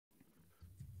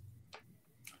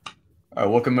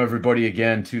Welcome everybody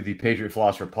again to the Patriot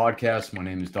Philosopher podcast. My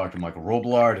name is Dr. Michael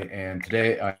Robillard, and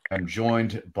today I'm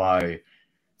joined by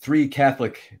three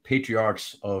Catholic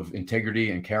patriarchs of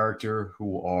integrity and character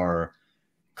who are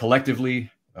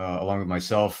collectively, along with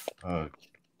myself,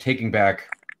 taking back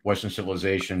Western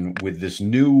civilization with this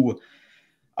new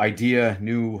idea,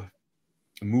 new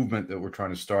movement that we're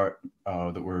trying to start,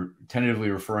 that we're tentatively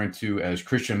referring to as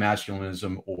Christian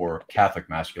masculinism or Catholic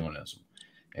masculinism.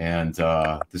 And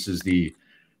this is the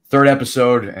third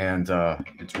episode, and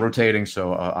it's rotating,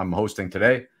 so I'm hosting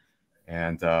today.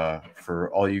 And for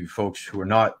all you folks who are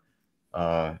not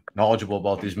knowledgeable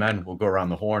about these men, we'll go around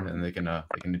the horn, and they can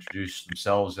introduce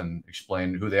themselves and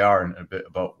explain who they are and a bit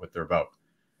about what they're about.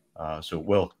 So,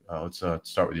 Will, let's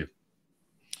start with you.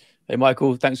 Hey,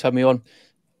 Michael, thanks for having me on.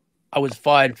 I was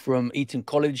fired from Eton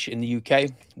College in the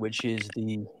UK, which is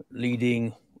the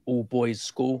leading all-boys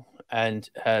school and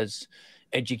has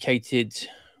educated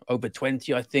over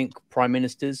 20, I think, prime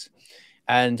ministers.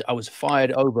 And I was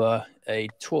fired over a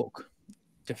talk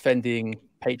defending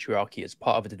patriarchy as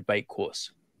part of the debate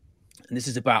course. And this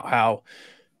is about how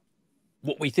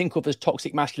what we think of as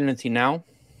toxic masculinity now,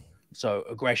 so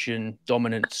aggression,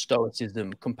 dominance,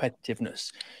 stoicism,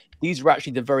 competitiveness, these are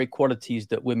actually the very qualities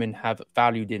that women have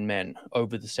valued in men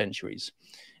over the centuries.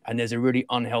 And there's a really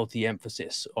unhealthy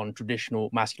emphasis on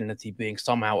traditional masculinity being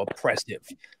somehow oppressive,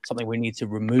 something we need to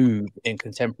remove in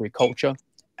contemporary culture.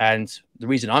 And the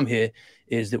reason I'm here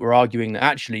is that we're arguing that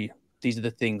actually these are the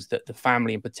things that the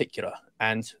family in particular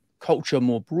and culture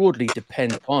more broadly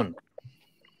depend on.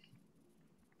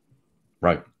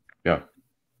 Right. Yeah.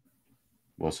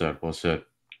 Well said. Well said.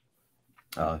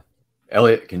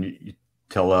 Elliott, can you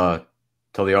tell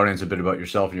the audience a bit about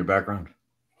yourself and your background?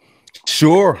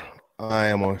 Sure. I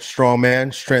am a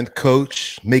strongman, strength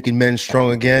coach, making men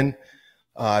strong again.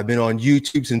 I've been on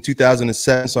YouTube since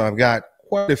 2007, so I've got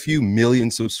quite a few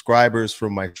million subscribers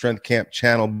from my Strength Camp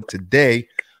channel. But today,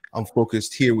 I'm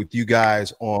focused here with you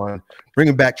guys on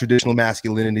bringing back traditional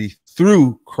masculinity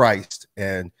through Christ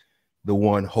and the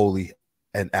one holy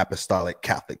and apostolic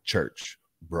Catholic Church,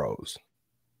 bros.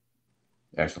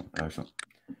 Excellent, excellent.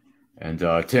 And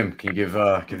Tim, can you give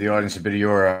the audience a bit of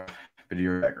your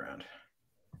background?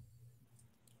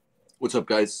 What's up,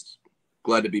 guys?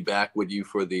 Glad to be back with you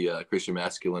for the Christian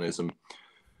masculinism.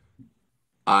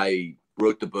 I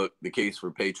wrote the book, The Case for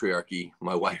Patriarchy.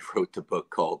 My wife wrote the book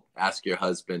called Ask Your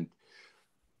Husband.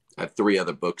 I have 3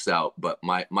 other books out, but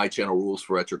my channel, Rules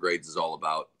for Retrogrades, is all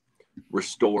about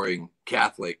restoring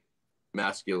Catholic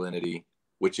masculinity,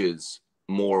 which is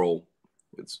moral.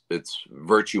 It's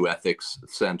virtue ethics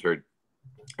centered.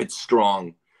 It's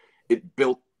strong. It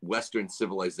built Western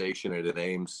civilization, and it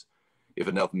aims, if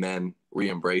enough men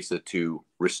re-embrace it, to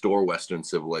restore Western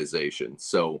civilization.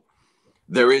 So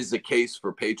there is a case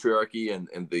for patriarchy,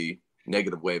 and the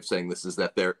negative way of saying this is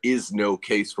that there is no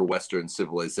case for Western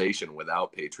civilization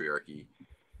without patriarchy.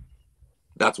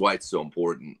 That's why it's so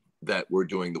important that we're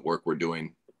doing the work we're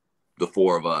doing, the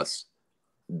 4 of us,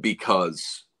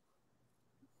 because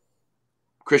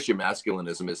Christian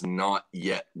masculinism is not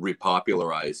yet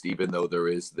repopularized, even though there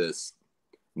is this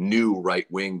new right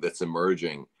wing that's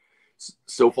emerging.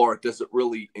 So far, it doesn't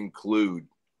really include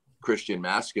Christian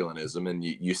masculinism. And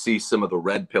you see some of the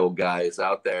red pill guys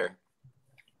out there.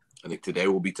 I think today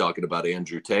we'll be talking about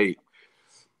Andrew Tate.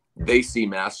 They see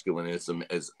masculinism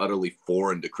as utterly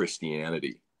foreign to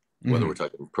Christianity, whether we're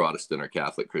talking Protestant or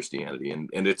Catholic Christianity.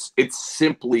 And it's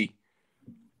simply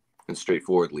and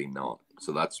straightforwardly not.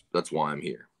 So that's why I'm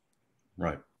here.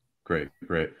 Right. Great.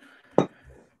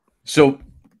 So,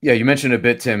 yeah, you mentioned a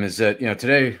bit, Tim, is that,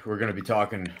 today we're going to be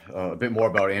talking a bit more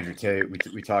about Andrew Tate.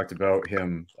 We talked about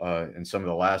him in some of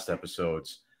the last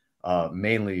episodes,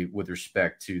 mainly with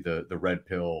respect to the red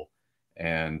pill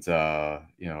and,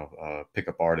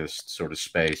 pickup artist sort of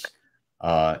space.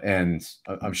 And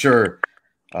I'm sure,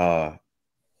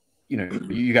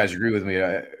 you guys agree with me.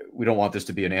 We don't want this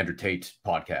to be an Andrew Tate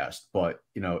podcast, but,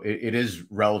 it is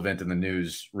relevant in the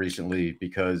news recently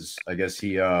because I guess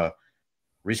he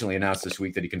recently announced this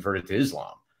week that he converted to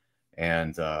Islam.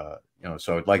 And,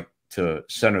 so I'd like to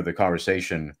center the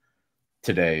conversation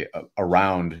today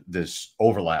around this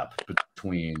overlap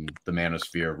between the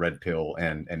manosphere, red pill,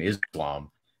 and Islam,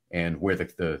 and where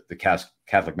the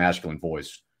Catholic masculine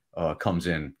voice comes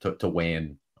in to weigh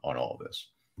in on all of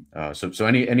this. So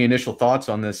any initial thoughts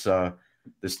on this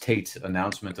Tate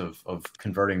announcement of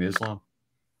converting to Islam?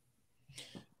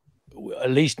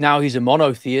 At least now he's a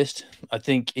monotheist. I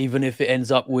think even if it ends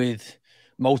up with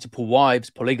multiple wives,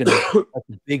 polygamy, that's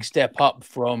a big step up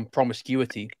from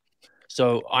promiscuity.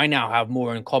 So I now have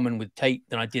more in common with Tate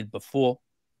than I did before.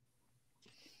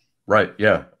 Right.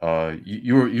 Yeah.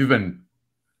 You've been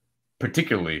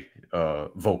particularly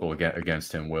vocal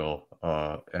against him, Will,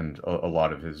 and a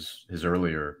lot of his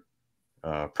earlier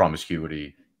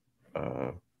promiscuity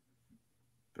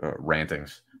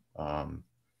rantings. Can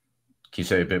you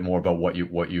say a bit more about what you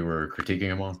were critiquing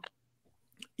him on?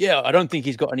 Yeah, I don't think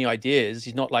he's got any ideas.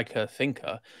 He's not like a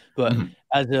thinker, but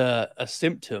as a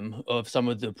symptom of some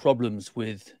of the problems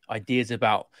with ideas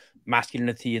about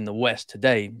masculinity in the West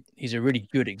today, he's a really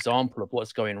good example of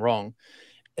what's going wrong.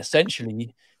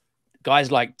 Essentially,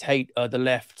 guys like Tate are the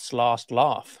left's last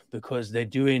laugh because they're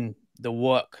doing the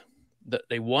work that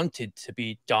they wanted to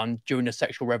be done during the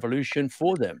sexual revolution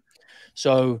for them.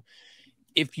 So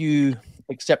if you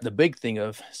accept the big thing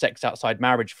of sex outside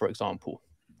marriage, for example,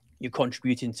 you're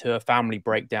contributing to a family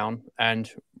breakdown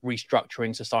and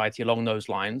restructuring society along those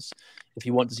lines. If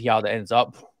you want to see how that ends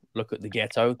up, look at the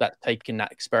ghetto. That's taking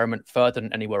that experiment further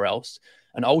than anywhere else.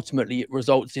 And ultimately, it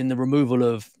results in the removal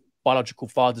of biological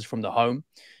fathers from the home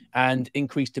and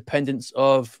increased dependence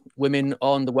of women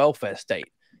on the welfare state.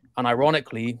 And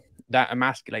ironically, that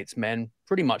emasculates men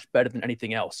pretty much better than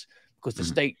anything else because the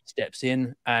state steps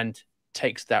in and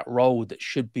takes that role that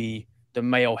should be the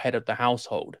male head of the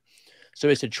household. So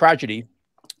it's a tragedy,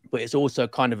 but it's also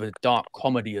kind of a dark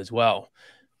comedy as well.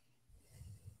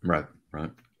 Right.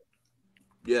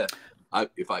 Yeah.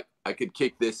 If I could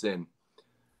kick this in,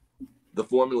 the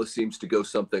formula seems to go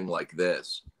something like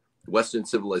this. Western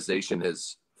civilization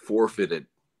has forfeited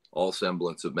all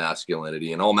semblance of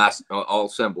masculinity and all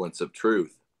semblance of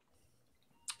truth.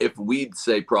 If we'd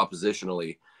say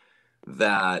propositionally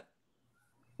that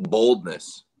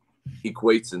boldness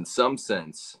equates in some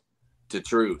sense to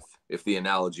truth, if the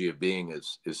analogy of being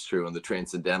is true and the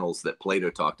transcendentals that Plato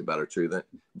talked about are true, that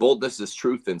boldness is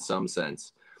truth in some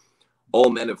sense. All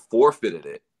men have forfeited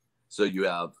it. So you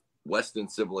have Western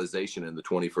civilization in the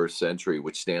 21st century,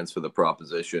 which stands for the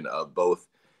proposition of both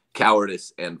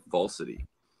cowardice and falsity.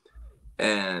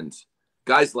 And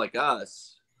guys like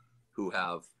us who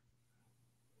have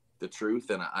the truth,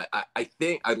 and I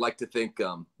think I'd like to think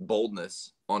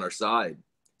boldness on our side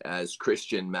as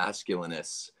Christian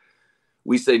masculinists,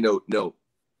 we say no,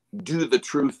 do the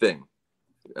true thing.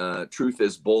 Truth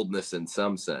is boldness in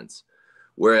some sense.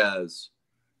 Whereas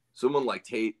someone like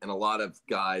Tate and a lot of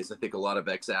guys, I think a lot of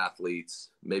ex-athletes,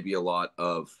 maybe a lot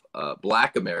of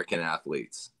Black American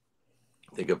athletes,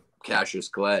 think of Cassius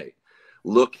Clay,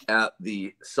 look at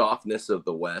the softness of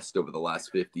the West over the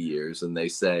last 50 years and they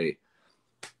say,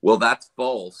 well, that's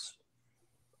false.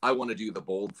 I want to do the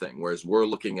bold thing. Whereas we're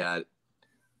looking at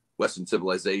Western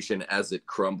civilization as it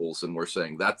crumbles and we're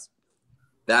saying that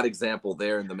example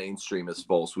there in the mainstream is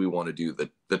false. We want to do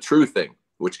the true thing,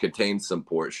 which contains some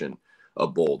portion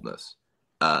of boldness.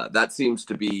 That seems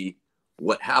to be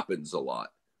what happens a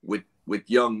lot with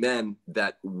young men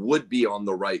that would be on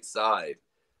the right side.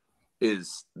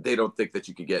 Is they don't think that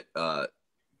you could get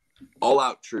all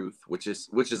out truth, which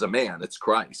is a man. It's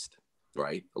Christ,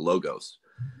 right? The logos.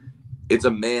 It's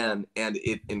a man, and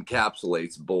it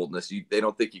encapsulates boldness. They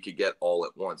don't think you could get all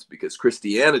at once because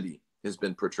Christianity has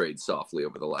been portrayed softly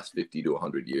over the last 50 to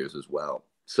 100 years as well.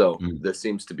 So there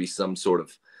seems to be some sort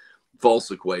of false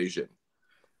equation,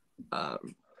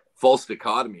 false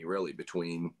dichotomy, really,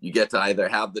 between you get to either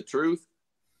have the truth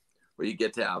or you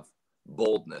get to have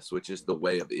boldness, which is the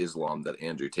way of Islam that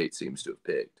Andrew Tate seems to have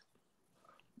picked.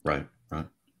 Right.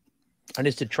 And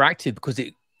it's attractive because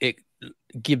it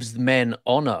gives men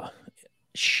honor,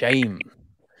 shame.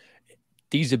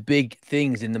 These are big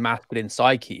things in the masculine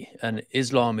psyche, and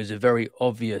Islam is a very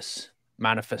obvious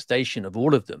manifestation of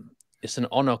all of them. It's an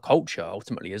honor culture,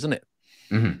 ultimately, isn't it?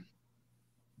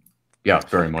 Yeah,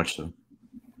 very much so.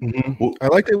 Well, I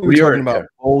like that we were talking about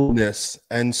boldness,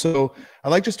 and so I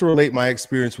like just to relate my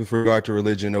experience with regard to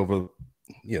religion over,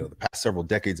 the past several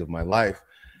decades of my life.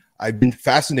 I've been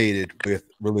fascinated with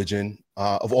religion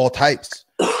of all types.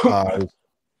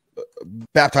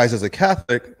 Baptized as a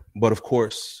Catholic, but of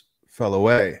course fell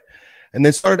away, and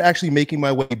then started actually making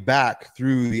my way back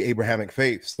through the Abrahamic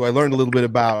faith. So I learned a little bit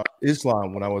about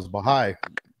Islam when I was Baha'i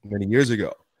many years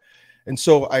ago, and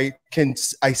so I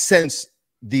sense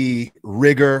the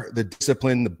rigor, the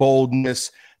discipline, the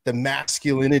boldness, the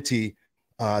masculinity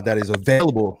that is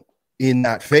available in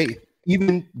that faith,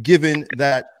 even given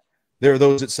that there are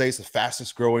those that say it's the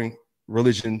fastest growing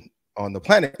religion on the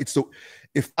planet.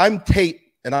 If I'm Tate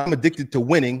and I'm addicted to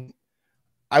winning,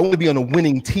 I want to be on a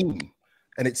winning team.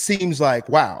 And it seems like,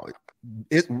 wow,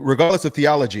 regardless of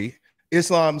theology,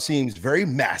 Islam seems very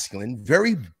masculine,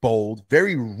 very bold,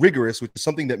 very rigorous, which is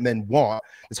something that men want.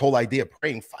 This whole idea of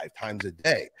praying 5 times a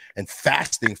day and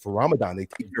fasting for Ramadan, they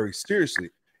take very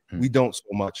seriously. We don't so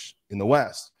much in the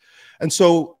West. And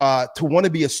so to want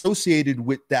to be associated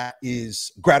with that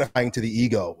is gratifying to the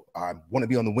ego. I want to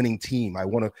be on the winning team. I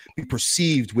want to be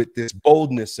perceived with this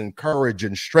boldness and courage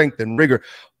and strength and rigor.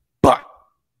 But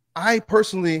I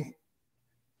personally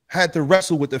had to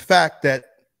wrestle with the fact that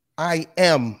I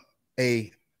am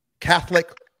a Catholic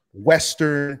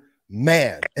Western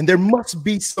man, and there must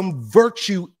be some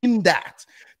virtue in that.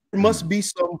 There must be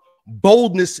some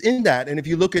boldness in that. And if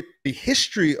you look at the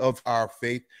history of our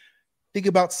faith, think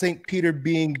about St. Peter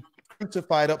being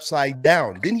crucified upside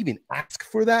down. Didn't even ask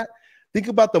for that. Think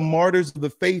about the martyrs of the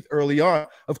faith early on.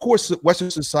 Of course,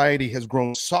 Western society has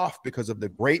grown soft because of the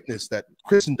greatness that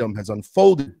Christendom has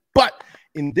unfolded. But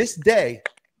in this day,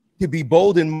 to be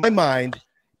bold in my mind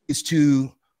is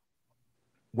to,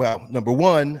 well, number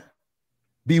one,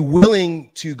 be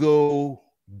willing to go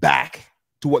back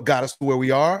to what got us to where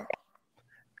we are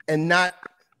and not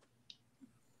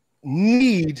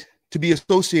need to be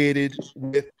associated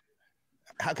with,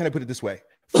 how can I put it this way?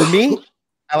 For me,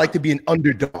 I like to be an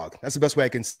underdog. That's the best way I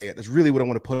can say it. That's really what I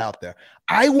want to put out there.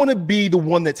 I want to be the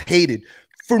one that's hated.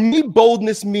 For me,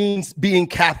 boldness means being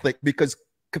Catholic, because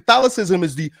Catholicism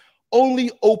is the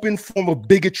only open form of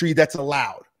bigotry that's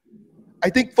allowed. I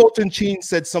think Fulton Sheen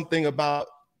said something about,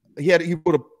 he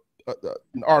wrote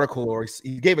an article, or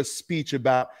he gave a speech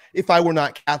about, if I were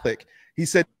not Catholic, he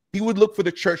said he would look for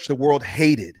the church the world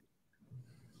hated.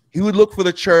 He would look for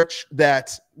the church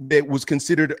that was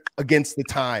considered against the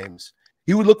times.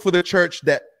 He would look for the church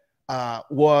that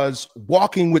was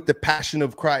walking with the passion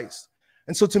of Christ.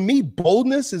 And so to me,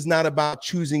 boldness is not about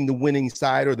choosing the winning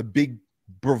side or the big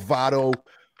bravado,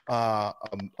 how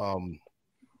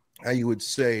you would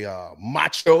say,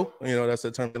 macho, that's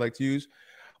the term they like to use,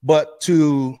 but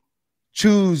to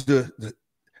choose the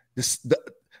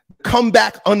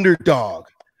comeback underdog.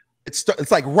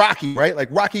 It's like Rocky, right? Like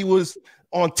Rocky was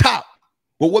on top.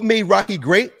 But what made Rocky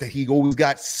great? That he always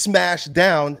got smashed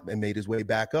down and made his way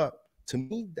back up. To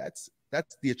me, that's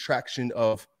the attraction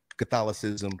of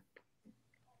Catholicism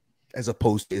as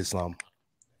opposed to Islam.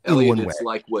 Elliott, it's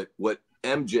like what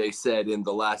MJ said in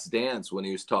The Last Dance when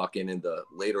he was talking in the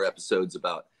later episodes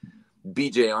about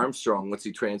BJ Armstrong once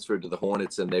he transferred to the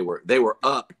Hornets, and they were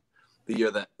up the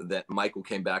year that Michael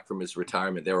came back from his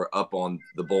retirement. They were up on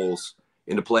the Bulls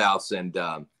in the playoffs, and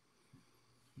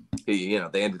they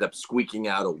ended up squeaking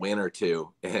out a win or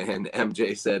two. And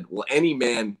MJ said, well, any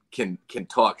man can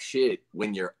talk shit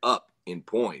when you're up in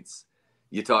points.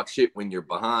 You talk shit when you're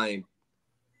behind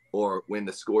or when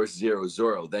the score's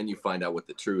 0-0, then you find out what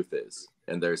the truth is.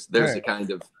 And there's right. A kind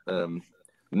of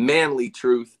manly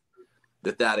truth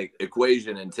that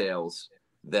equation entails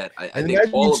that I think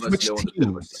all of us know in the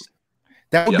business.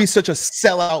 That would be such a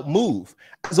sellout move.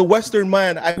 As a Western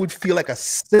man, I would feel like a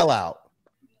sellout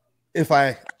if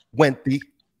I went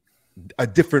a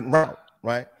different route,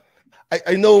 right?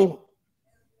 I know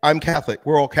I'm Catholic.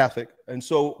 We're all Catholic. And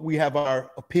so we have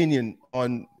our opinion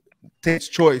on Tate's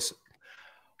choice.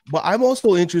 But I'm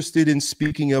also interested in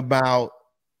speaking about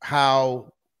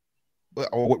how,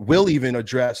 or what Will even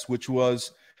addressed, which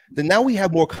was that now we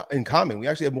have more in common. We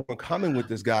actually have more in common with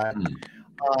this guy.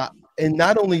 And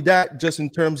not only that, just in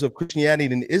terms of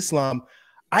Christianity and Islam,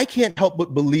 I can't help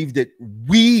but believe that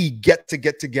we get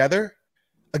together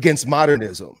against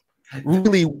modernism.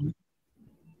 Really,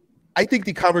 I think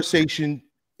the conversation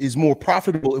is more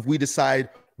profitable if we decide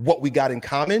what we got in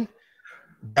common.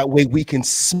 That way we can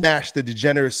smash the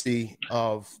degeneracy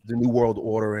of the New World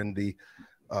Order and the,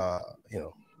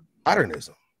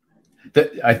 modernism.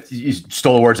 You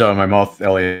stole the words out of my mouth,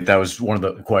 Elliott. That was one of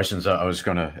the questions I was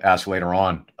going to ask later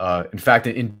on. In fact,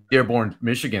 in Dearborn,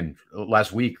 Michigan,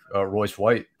 last week, Royce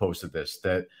White posted this,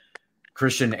 that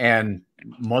Christian and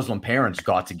Muslim parents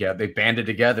got together. They banded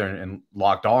together and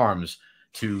locked arms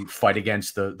to fight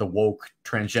against the woke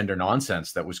transgender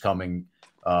nonsense that was coming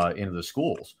into the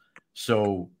schools.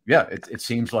 So, yeah, it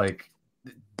seems like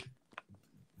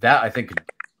that. I think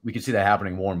we can see that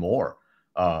happening more and more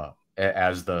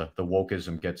as the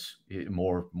wokeism gets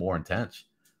more intense.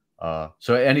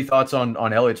 So any thoughts on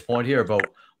Elliott's point here about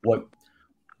what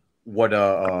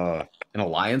an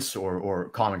alliance or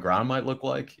common ground might look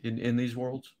like in these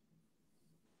worlds?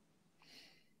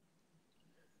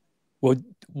 Well,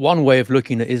 one way of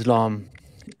looking at Islam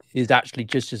is actually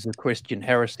just as a Christian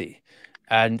heresy.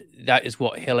 And that is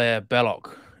what Hilaire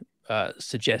Belloc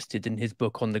suggested in his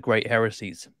book on the great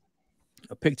heresies.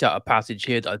 I picked out a passage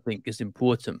here that I think is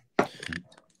important.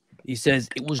 He says,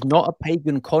 it was not a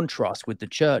pagan contrast with the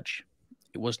church.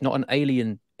 It was not an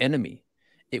alien enemy.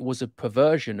 It was a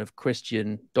perversion of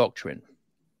Christian doctrine.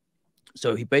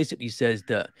 So he basically says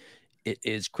that it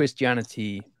is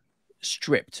Christianity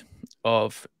stripped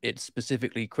of its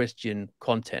specifically Christian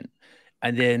content.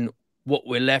 And then what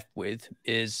we're left with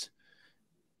is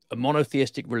a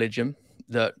monotheistic religion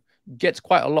that gets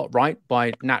quite a lot right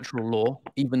by natural law,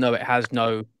 even though it has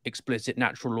no explicit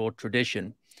natural law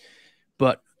tradition.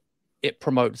 But it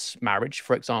promotes marriage,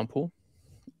 for example,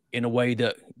 in a way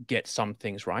that gets some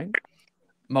things right.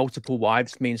 Multiple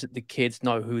wives means that the kids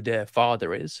know who their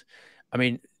father is. I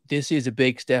mean, this is a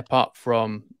big step up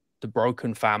from the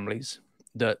broken families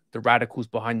that the radicals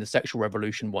behind the sexual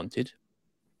revolution wanted.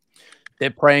 They're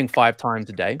praying 5 times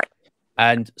a day.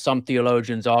 And some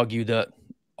theologians argue that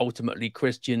ultimately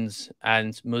Christians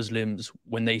and Muslims,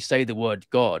 when they say the word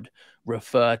God,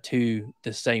 refer to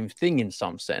the same thing in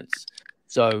some sense.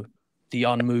 So the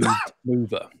unmoved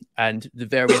mover and the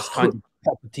various kinds of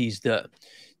properties that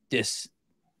this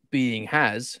being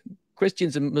has,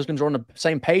 Christians and Muslims are on the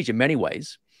same page in many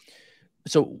ways.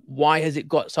 So why has it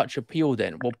got such appeal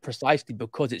then? Well, precisely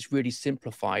because it's really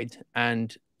simplified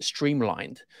and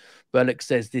streamlined. Berlick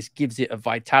says this gives it a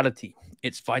vitality.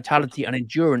 Its vitality and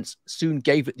endurance soon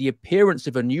gave it the appearance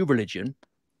of a new religion,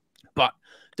 but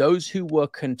those who were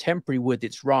contemporary with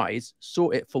its rise saw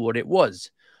it for what it was,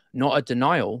 not a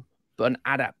denial, but an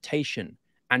adaptation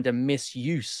and a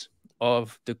misuse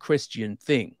of the Christian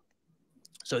thing.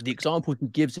 So the example he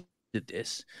gives of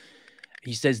this,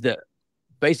 he says that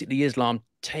basically Islam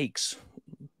takes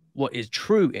what is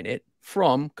true in it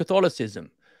from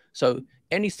Catholicism. So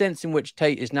any sense in which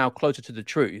Tate is now closer to the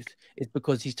truth is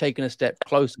because he's taken a step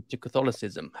closer to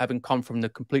Catholicism, having come from the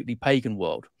completely pagan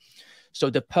world. So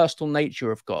the personal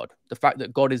nature of God, the fact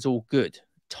that God is all good,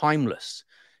 timeless,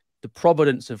 the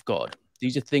providence of God,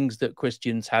 these are things that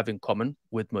Christians have in common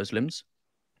with Muslims.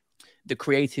 The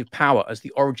creative power as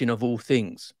the origin of all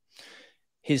things,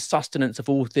 his sustenance of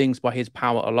all things by his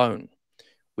power alone.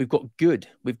 We've got good,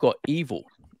 we've got evil,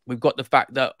 we've got the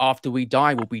fact that after we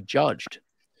die, we'll be judged.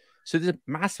 So there's a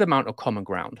massive amount of common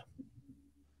ground.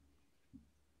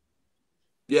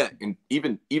 Yeah, and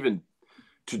even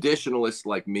traditionalists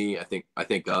like me, I think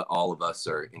all of us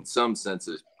are in some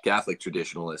senses Catholic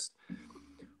traditionalists,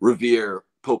 revere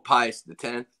Pope Pius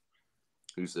X,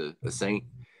 who's a saint.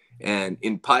 And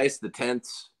in Pius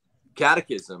X's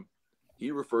catechism, he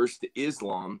refers to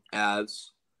Islam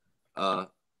as the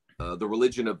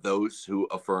religion of those who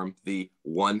affirm the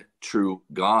one true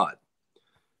God.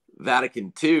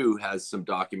 Vatican II has some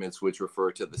documents which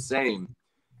refer to the same.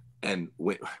 And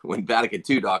when Vatican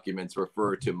II documents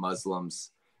refer to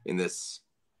Muslims in this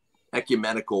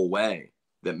ecumenical way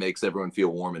that makes everyone feel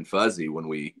warm and fuzzy when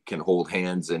we can hold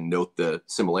hands and note the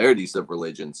similarities of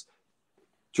religions,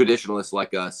 traditionalists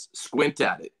like us squint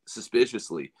at it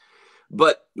suspiciously.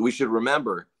 But we should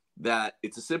remember that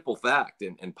it's a simple fact,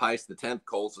 and Pius X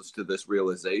calls us to this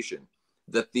realization,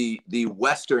 that the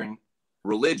Western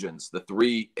religions, the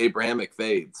 3 Abrahamic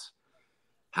faiths,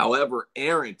 however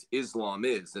errant Islam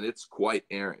is, and it's quite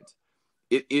errant,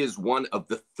 it is one of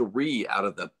the 3 out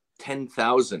of the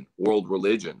 10,000 world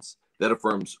religions that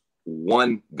affirms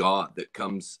one God that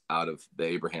comes out of the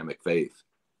Abrahamic faith.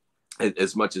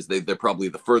 As much as they're probably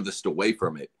the furthest away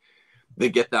from it, they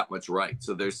get that much right.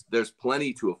 So there's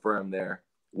plenty to affirm there.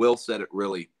 Will said it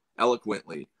really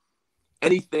eloquently.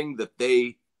 Anything that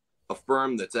they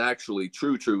affirm that's actually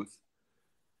true truth,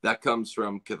 that comes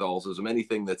from Catholicism.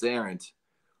 Anything that's errant,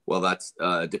 well, that's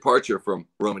a departure from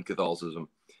Roman Catholicism.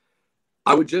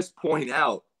 I would just point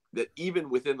out that even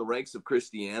within the ranks of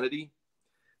Christianity,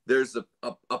 there's a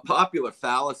popular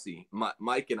fallacy.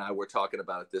 Mike and I were talking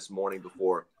about it this morning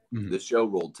before the show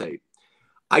rolled tape.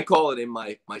 I call it in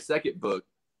my second book,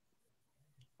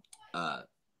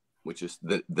 which is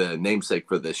the namesake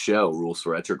for this show, Rules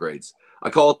for Retrogrades. I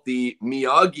call it the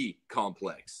Miyagi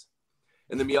complex.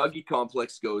 And the Miyagi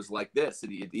complex goes like this.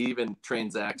 It even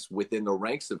transacts within the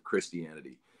ranks of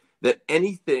Christianity. That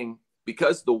anything,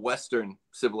 because the Western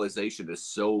civilization is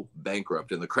so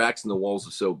bankrupt and the cracks in the walls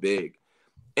are so big,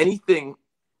 anything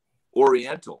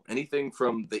Oriental, anything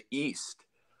from the East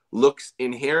looks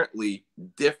inherently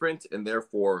different and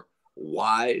therefore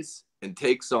wise, and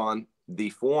takes on the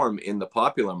form in the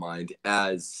popular mind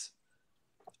as,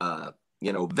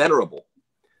 venerable,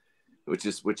 which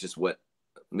is what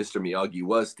Mr. Miyagi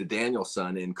was to Daniel's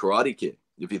son in Karate Kid,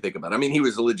 if you think about it. I mean, he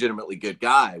was a legitimately good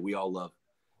guy. We all love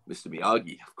Mr.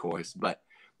 Miyagi, of course, but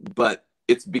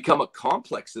it's become a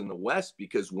complex in the West,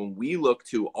 because when we look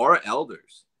to our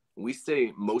elders, we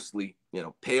say mostly,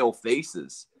 pale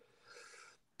faces,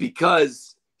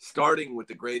 because starting with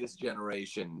the greatest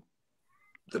generation,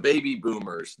 the baby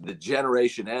boomers, the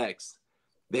Generation X,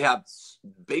 they have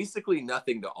basically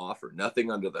nothing to offer,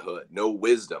 nothing under the hood, no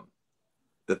wisdom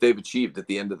that they've achieved at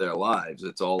the end of their lives.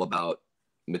 It's all about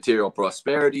material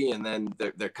prosperity, and then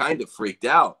they're kind of freaked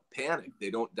out, panicked.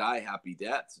 They don't die happy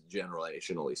deaths,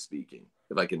 generationally speaking,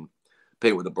 if I can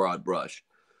paint with a broad brush.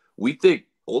 We think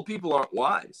old people aren't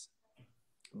wise.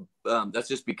 That's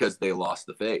just because they lost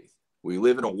the faith. We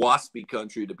live in a waspy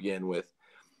country to begin with,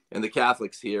 and the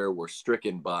Catholics here were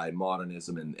stricken by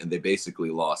modernism, and they basically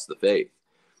lost the faith.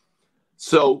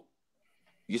 So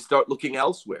you start looking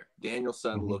elsewhere.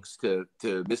 Danielson looks to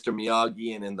Mr.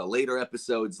 Miyagi, and in the later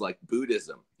episodes, like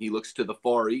Buddhism, he looks to the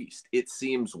Far East. It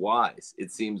seems wise.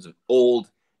 It seems old,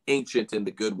 ancient in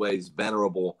the good ways,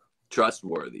 venerable,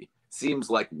 trustworthy. Seems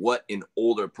like what an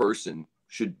older person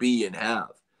should be and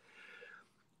have.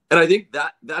 And I think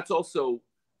that's also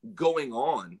going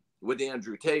on with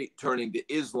Andrew Tate turning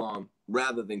to Islam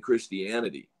rather than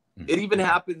Christianity. It even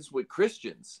happens with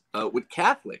Christians, with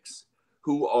Catholics,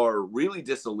 who are really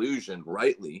disillusioned,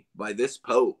 rightly, by this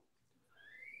Pope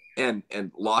and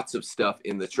lots of stuff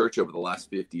in the church over the last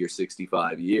 50 or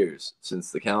 65 years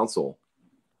since the council.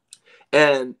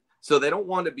 And so they don't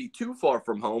want to be too far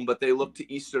from home, but they look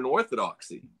to Eastern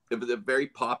Orthodoxy. It was a very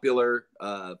popular,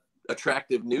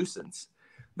 attractive nuisance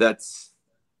that's,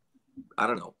 I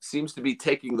don't know, seems to be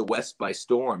taking the West by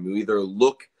storm. You either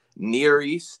look Near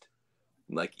East,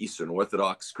 like Eastern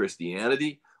Orthodox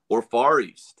Christianity, or Far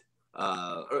East.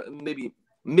 Or maybe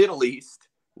Middle East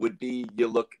would be, you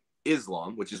look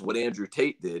Islam, which is what Andrew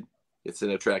Tate did. It's an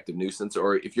attractive nuisance.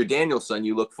 Or if you're Danielson,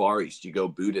 you look Far East, you go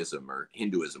Buddhism or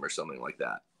Hinduism or something like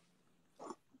that.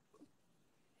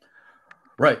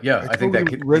 Right. Yeah. I think that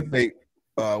could resonate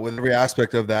with every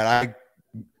aspect of that. I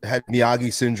had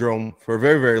Miyagi syndrome for a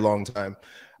very, very long time.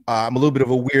 I'm a little bit of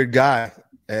a weird guy,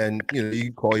 and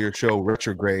you call your show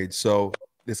retrograde. So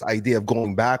this idea of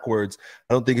going backwards,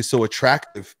 I don't think it's so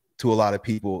attractive to a lot of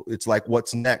people. It's like,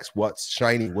 what's next? What's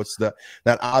shiny? What's that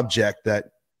object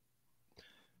that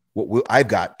I've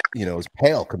got, is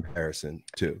pale comparison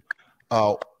to.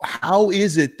 How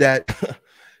is it that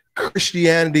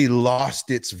Christianity lost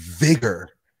its vigor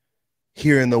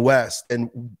here in the West, and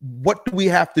what do we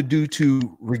have to do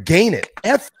to regain it? I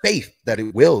have faith that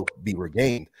it will be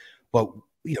regained, but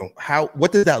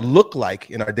what does that look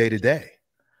like in our day-to-day?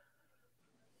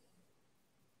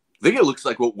 I think it looks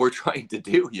like what we're trying to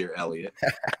do here, Elliott.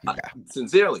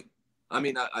 Sincerely. I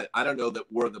mean, I don't know that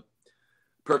we're the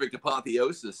perfect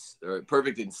apotheosis or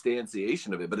perfect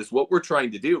instantiation of it, but it's what we're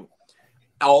trying to do.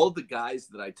 All the guys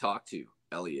that I talk to,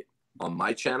 Elliott, on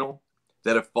my channel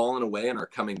that have fallen away and are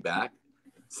coming back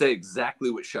say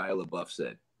exactly what Shia LaBeouf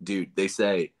said. Dude, they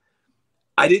say,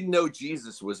 I didn't know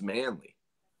Jesus was manly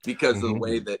because of the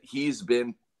way that he's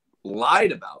been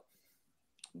lied about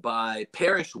by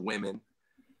parish women.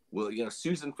 Well,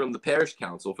 Susan from the parish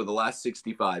council for the last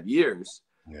 65 years.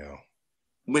 Yeah.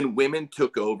 When women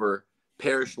took over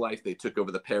parish life, they took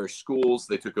over the parish schools,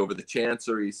 they took over the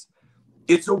chanceries.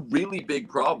 It's a really big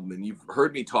problem. And you've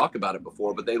heard me talk about it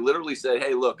before, but they literally said,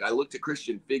 hey, look, I looked at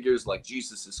Christian figures like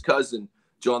Jesus's cousin,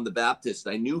 John the Baptist.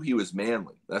 I knew he was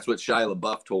manly. That's what Shia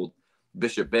LaBeouf told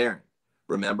Bishop Barron.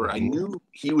 Remember, I knew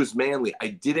he was manly. I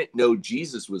didn't know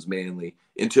Jesus was manly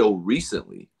until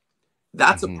recently.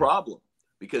 That's a problem.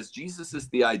 Because Jesus is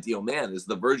the ideal man, as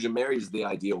the Virgin Mary is the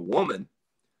ideal woman.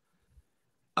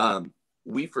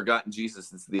 We've forgotten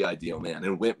Jesus is the ideal man,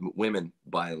 and women,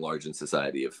 by and large, in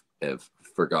society have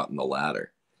forgotten the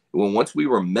latter. Once we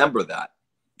remember that,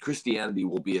 Christianity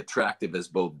will be attractive as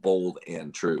both bold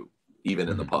and true, even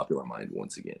in the popular mind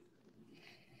once again.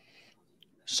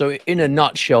 So, in a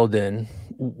nutshell, then,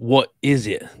 what is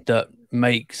it that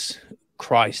makes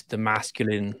Christ the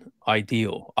masculine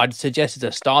ideal? I'd suggest as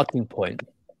a starting point,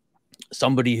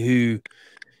 somebody who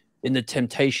in the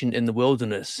temptation in the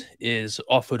wilderness is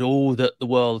offered all that the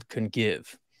world can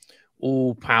give,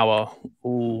 all power,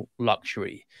 all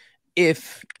luxury,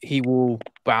 if he will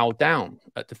bow down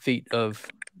at the feet of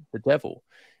the devil.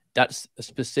 That's a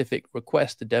specific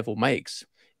request the devil makes.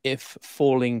 If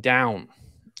falling down,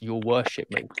 you'll worship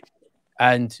me.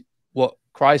 And what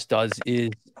Christ does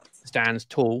is stands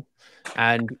tall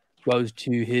and goes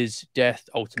to his death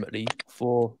ultimately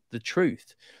for the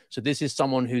truth. So this is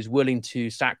someone who's willing to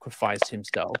sacrifice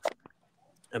himself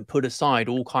and put aside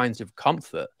all kinds of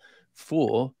comfort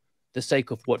for the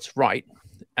sake of what's right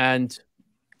and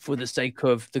for the sake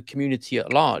of the community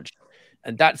at large.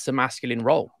 And that's a masculine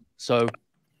role. So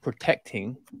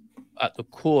protecting at the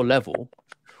core level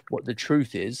what the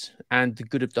truth is and the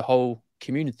good of the whole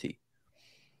community.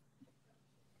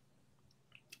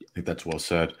 I think that's well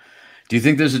said. Do you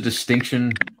think there's a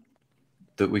distinction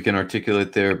that we can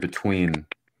articulate there between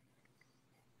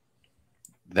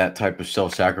that type of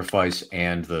self-sacrifice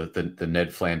and the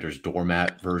Ned Flanders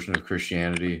doormat version of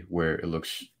Christianity, where it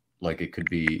looks like it could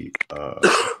be a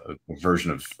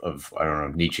version of I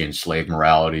don't know, Nietzschean slave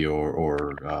morality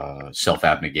or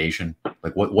self-abnegation?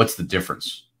 Like what's the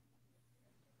difference?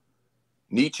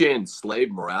 Nietzschean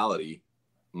slave morality,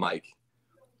 Mike,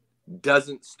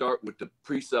 doesn't start with the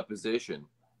presupposition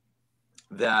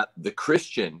that the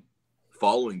Christian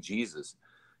following Jesus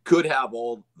could have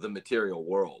all the material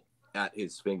world at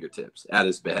his fingertips, at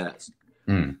his behest.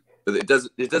 But it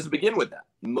doesn't begin with that.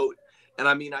 And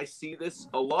I mean, I see this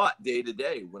a lot day to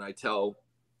day when I tell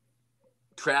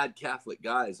trad Catholic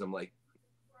guys, I'm like,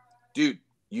 dude,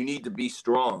 you need to be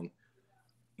strong.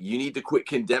 You need to quit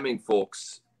condemning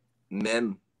folks,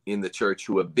 men in the church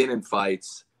who have been in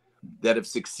fights, that have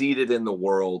succeeded in the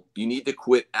world. You need to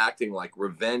quit acting like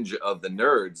Revenge of the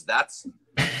Nerds. That's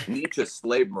Nietzsche's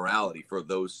slave morality, for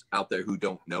those out there who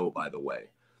don't know, by the way.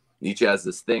 Nietzsche has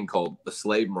this thing called the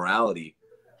slave morality,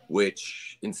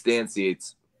 which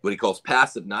instantiates what he calls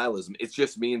passive nihilism. It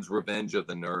just means Revenge of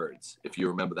the Nerds. If you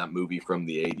remember that movie from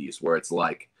the 80s, where it's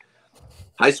like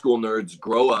high school nerds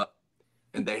grow up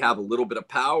and they have a little bit of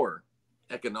power,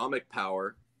 economic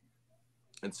power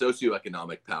and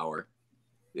socioeconomic power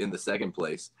in the second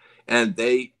place, and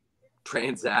they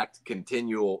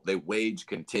wage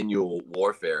continual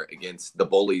warfare against the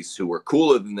bullies who were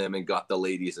cooler than them and got the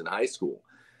ladies in high school.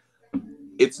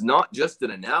 It's not just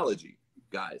an analogy,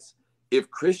 guys. If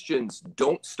Christians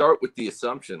don't start with the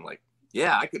assumption like,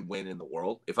 yeah, I could win in the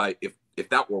world, if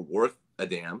that were worth a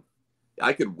damn,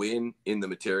 I could win in the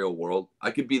material world.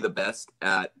 I could be the best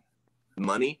at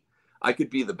money. I could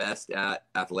be the best at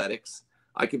athletics.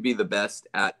 I could be the best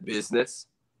at business.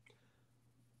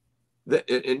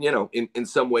 And you know, in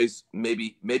some ways,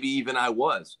 maybe even I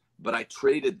was, but I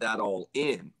traded that all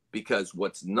in, because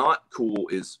what's not cool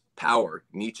is power.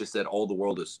 Nietzsche said all the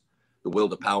world is the will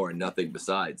to power and nothing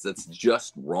besides. That's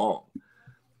just wrong.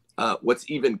 What's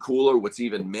even cooler, what's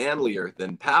even manlier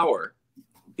than power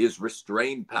is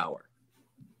restrained power.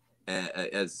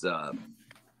 As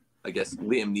I guess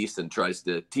Liam Neeson tries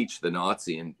to teach the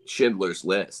Nazi in Schindler's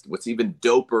List. What's even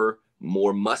doper,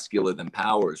 more muscular than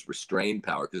power is restrained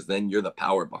power, because then you're the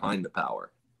power behind the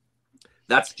power.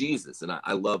 That's Jesus. And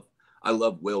I love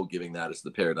Will giving that as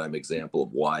the paradigm example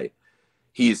of why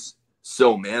he's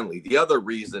so manly. The other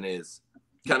reason is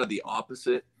kind of the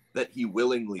opposite, that he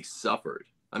willingly suffered.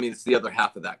 I mean, it's the other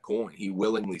half of that coin. He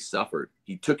willingly suffered.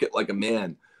 He took it like a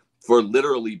man for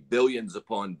literally billions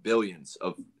upon billions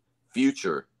of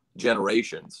future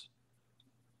generations.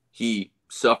 He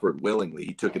suffered willingly.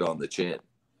 He took it on the chin.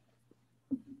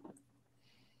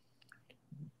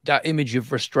 That image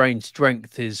of restrained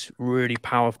strength is really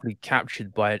powerfully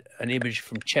captured by an image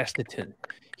from Chesterton.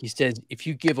 He says, if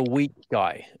you give a weak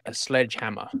guy a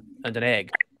sledgehammer and an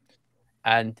egg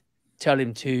and tell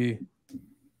him to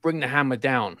bring the hammer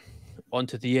down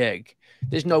onto the egg,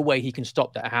 there's no way he can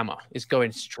stop that hammer. It's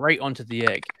going straight onto the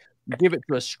egg. You give it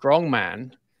to a strong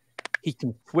man, he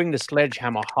can swing the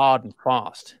sledgehammer hard and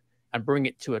fast and bring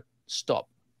it to a stop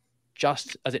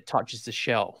just as it touches the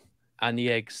shell, and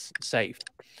the egg's safe.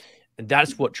 And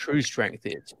that's what true strength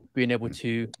is, being able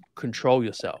to control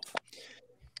yourself.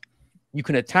 You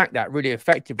can attack that really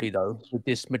effectively, though, with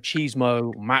this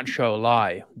machismo, macho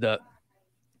lie that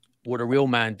what a real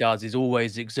man does is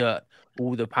always exert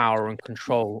all the power and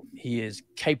control he is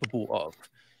capable of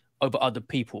over other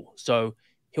people. So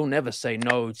he'll never say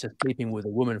no to sleeping with a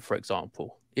woman, for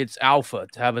example. It's alpha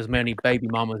to have as many baby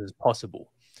mamas as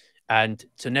possible and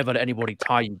to never let anybody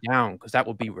tie you down, because that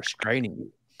would be restraining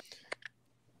you.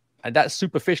 And that's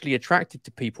superficially attractive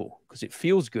to people because it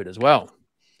feels good as well.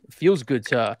 It feels good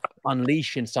to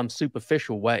unleash in some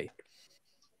superficial way.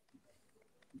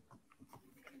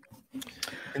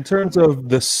 In terms of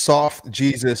the soft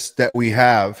Jesus that we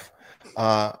have,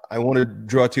 I want to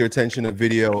draw to your attention a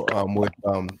video with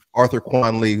Arthur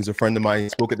Quan Lee, who's a friend of mine. He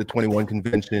spoke at the 21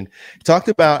 convention. He talked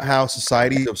about how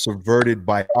society is subverted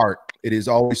by art. It is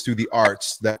always through the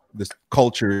arts that the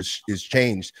culture is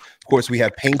changed. Of course, we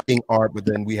have painting art, but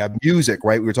then we have music,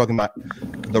 right? We were talking about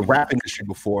the rap industry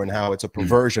before and how it's a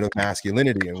perversion of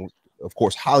masculinity, and of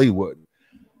course, Hollywood.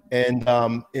 And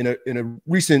in a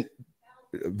recent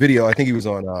video, I think he was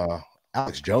on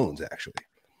Alex Jones, actually.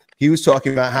 He was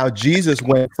talking about how Jesus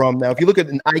went from, now if you look at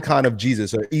an icon of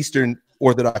Jesus, an Eastern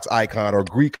Orthodox icon or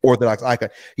Greek Orthodox icon,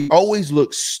 he always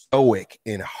looks stoic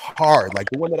and hard,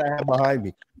 like the one that I have behind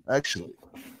me. Actually,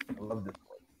 I love this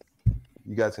one.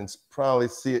 You guys can probably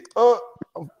see it. Oh,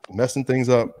 I'm messing things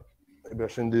up. Maybe I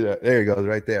shouldn't do that. There he goes,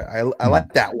 right there. I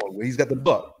like that one where he's got the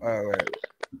book. All right.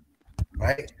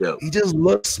 Yep. He just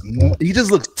looks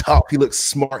tough. He looks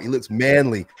smart. He looks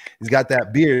manly. He's got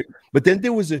that beard. But then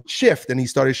there was a shift, and he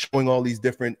started showing all these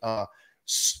different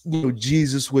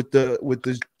Jesus with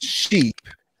the sheep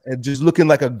and just looking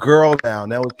like a girl now.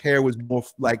 Now his hair was more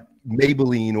like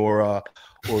Maybelline or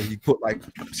he put like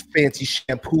fancy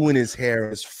shampoo in his hair.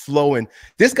 It's flowing.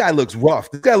 This guy looks rough.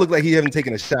 This guy looks like he hasn't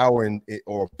taken a shower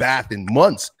or a bath in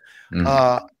months.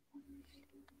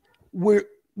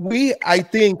 We I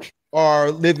think are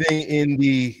living in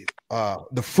the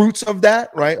fruits of that,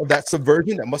 right? Of that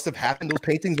subversion that must have happened. Those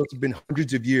paintings must have been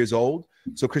hundreds of years old.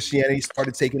 So Christianity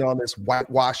started taking on this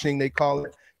whitewashing, they call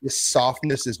it, this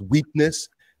softness, this weakness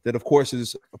that, of course,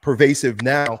 is pervasive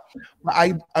now.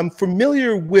 I'm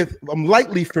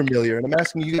lightly familiar, and I'm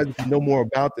asking you guys if you know more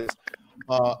about this,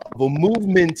 of a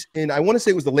movement in, I want to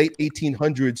say it was the late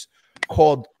 1800s,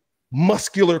 called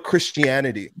muscular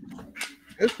Christianity.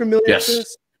 Are you familiar with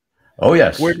this? Oh,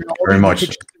 yes. Where very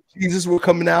much. Jesus were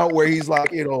coming out where he's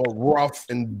like, rough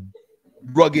and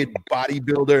rugged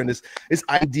bodybuilder, and this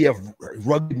idea of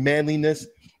rugged manliness.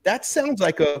 That sounds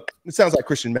like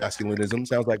Christian masculinism.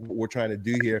 Sounds like what we're trying to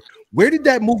do here. Where did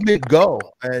that movement go?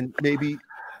 And maybe,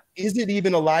 is it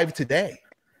even alive today?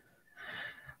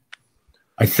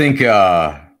 I think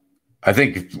World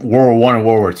War I and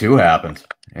World War II happened.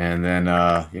 And then,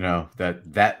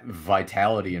 that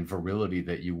vitality and virility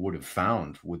that you would have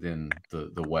found within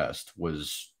the West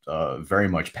was very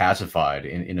much pacified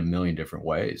in a million different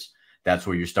ways. That's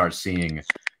where you start seeing,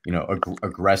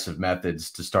 aggressive methods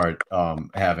to start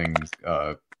having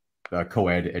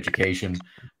co-ed education,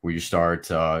 where you start,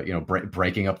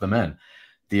 breaking up the men.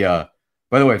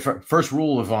 By the way, first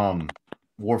rule of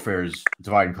warfare is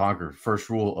divide and conquer. First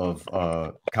rule of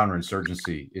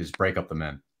counterinsurgency is break up the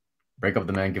men. Break up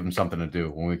the men, give them something to do.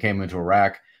 When we came into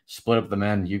Iraq, split up the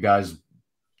men. You guys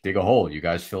dig a hole. You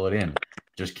guys fill it in.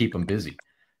 Just keep them busy,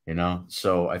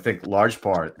 So I think large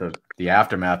part, the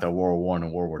aftermath of World War I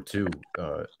and World War II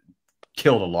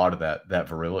killed a lot of that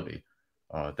virility.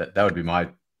 That would be my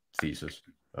thesis.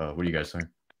 What do you guys think?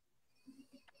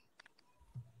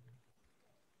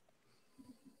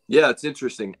 Yeah, it's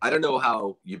interesting. I don't know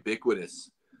how ubiquitous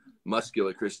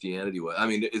muscular Christianity was. I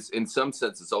mean, it's in some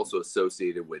sense it's also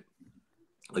associated with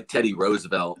like Teddy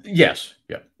Roosevelt. Yes.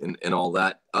 Yeah. And all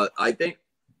that. I think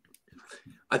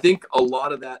a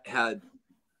lot of that had,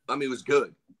 it was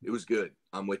good. It was good.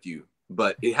 I'm with you.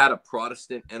 But it had a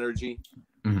Protestant energy.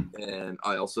 Mm-hmm. And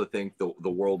I also think the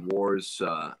world wars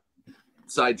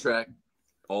sidetracked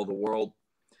all the world.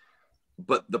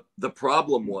 But the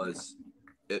problem was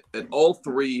at all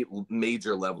three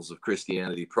major levels of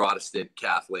Christianity, Protestant,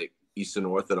 Catholic, Eastern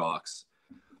Orthodox,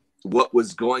 what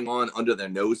was going on under their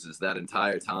noses that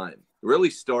entire time,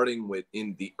 really starting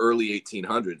in the early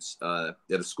 1800s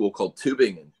at a school called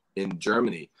Tübingen in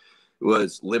Germany,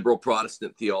 was liberal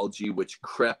Protestant theology, which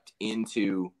crept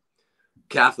into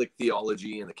Catholic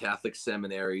theology and the Catholic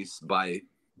seminaries by,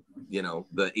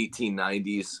 the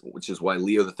 1890s, which is why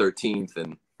Leo XIII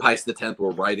and Pius X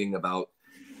were writing about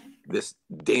this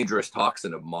dangerous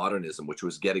toxin of modernism, which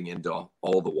was getting into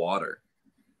all the water.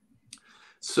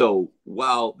 So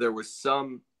while there was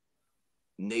some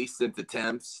nascent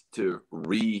attempts to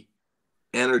re-energize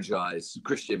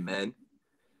Christian men,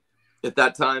 at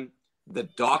that time, the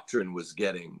doctrine was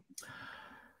getting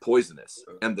poisonous.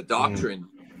 And the doctrine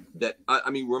that,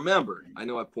 remember, I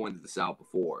know I pointed this out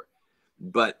before,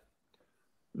 but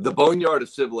the boneyard of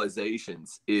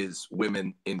civilizations is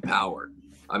women in power.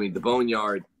 The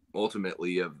boneyard,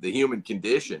 ultimately, of the human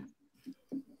condition,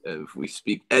 if we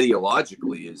speak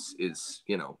ideologically, is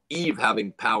Eve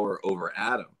having power over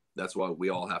Adam. That's why we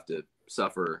all have to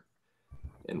suffer,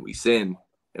 and we sin,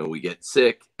 and we get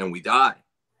sick, and we die.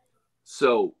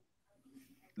 So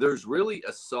there's really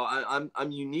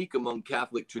I'm unique among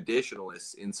Catholic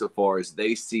traditionalists insofar as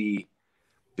they see,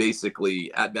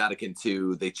 basically at Vatican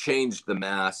II, they changed the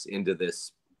Mass into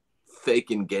this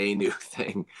fake and gay new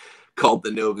thing called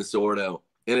the Novus Ordo,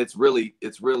 and it's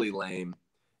really lame.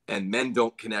 And men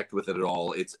don't connect with it at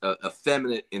all. It's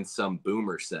effeminate in some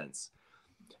boomer sense.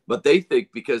 But they think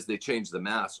because they changed the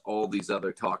Mass, all these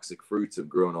other toxic fruits have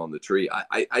grown on the tree.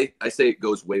 I say it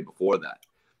goes way before that.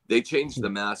 They changed the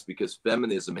Mass because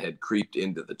feminism had creeped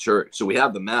into the church. So we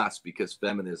have the Mass because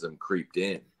feminism creeped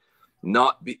in,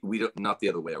 not the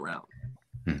other way around.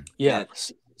 Yeah,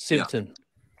 symptom.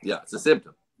 Yeah, it's a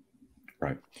symptom.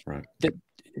 Right.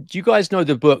 Do you guys know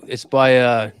the book? It's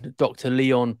by Dr.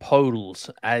 Leon Podles,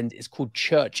 and it's called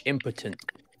Church Impotent.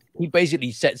 He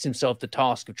basically sets himself the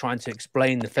task of trying to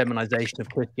explain the feminization of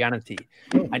Christianity.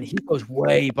 And he goes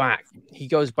way back. He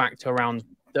goes back to around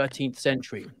 13th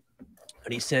century.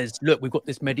 And he says, look, we've got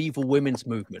this medieval women's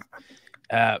movement.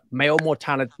 Male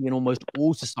mortality in almost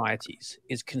all societies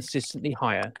is consistently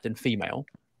higher than female,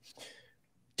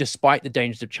 despite the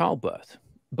dangers of childbirth.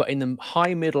 But in the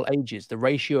high Middle Ages, the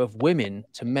ratio of women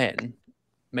to men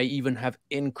may even have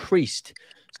increased.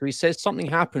 So he says something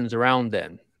happens around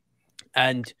then.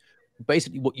 And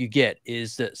basically what you get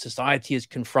is that society is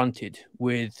confronted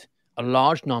with a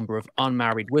large number of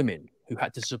unmarried women who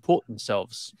had to support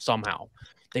themselves somehow.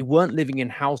 They weren't living in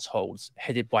households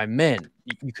headed by men.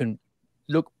 You can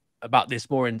look about this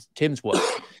more in Tim's work.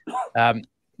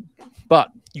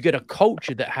 But you get a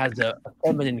culture that has a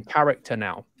feminine character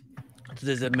now. So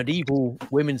there's a medieval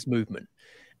women's movement,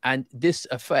 and this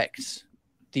affects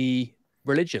the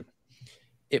religion.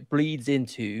 It bleeds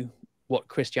into what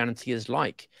Christianity is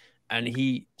like. And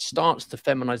he starts the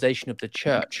feminization of the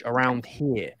church around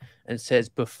here and says,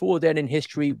 before then in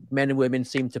history, men and women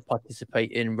seem to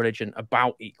participate in religion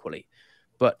about equally.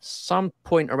 But some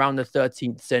point around the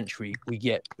 13th century, we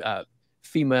get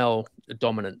female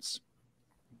dominance.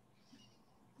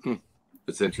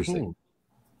 That's interesting.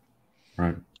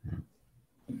 Right.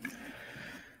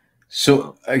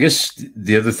 So I guess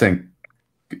the other thing,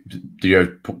 do you have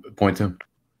a point, Tim?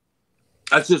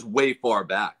 That's just way far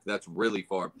back. That's really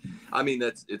far. I mean,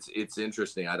 it's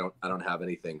interesting. I don't have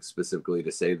anything specifically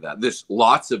to say to that. There's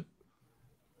lots of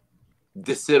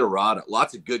desiderata,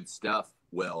 lots of good stuff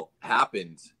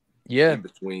happened in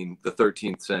between the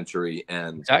 13th century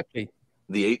and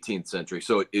the 18th century.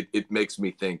 So it makes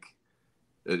me think.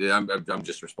 I'm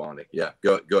just responding. Yeah,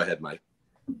 go ahead, Mike.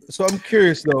 So I'm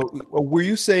curious though, were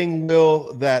you saying,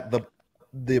 Will, that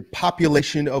the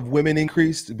population of women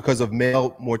increased because of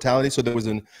male mortality? So there was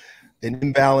an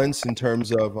imbalance in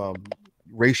terms of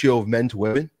ratio of men to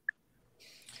women?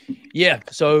 Yeah,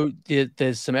 so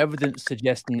there's some evidence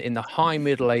suggesting in the high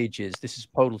Middle Ages, this is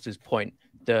Podolz's point,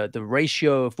 the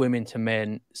ratio of women to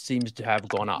men seems to have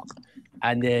gone up.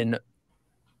 And then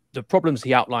the problems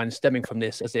he outlines stemming from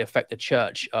this as they affect the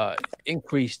church,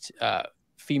 increased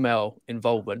female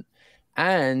involvement.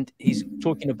 And he's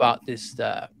talking about this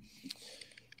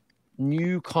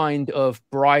new kind of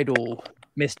bridal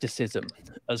mysticism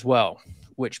as well,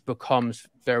 which becomes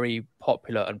very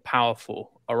popular and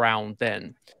powerful around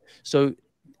then. So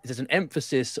there's an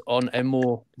emphasis on a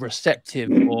more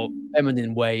receptive or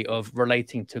feminine way of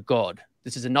relating to God.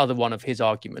 This is another one of his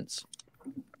arguments.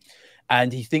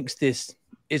 And he thinks this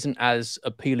isn't as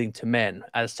appealing to men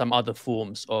as some other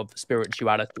forms of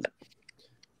spirituality.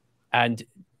 And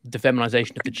the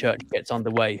feminization of the church gets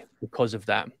underway because of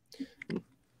that.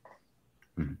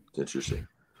 Interesting.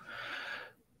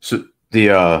 So the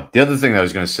other thing I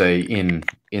was going to say in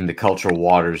the cultural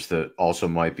waters that also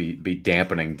might be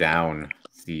dampening down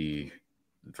the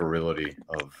virility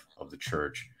of the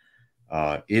church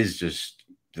is just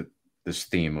this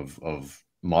theme of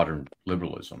modern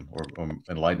liberalism or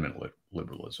Enlightenment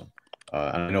liberalism.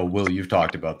 And I know, Will, you've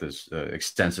talked about this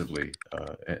extensively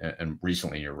and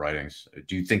recently in your writings.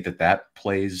 Do you think that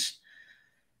plays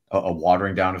a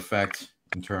watering down effect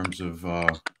in terms of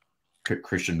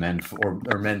Christian men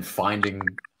or men finding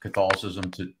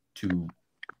Catholicism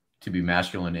to be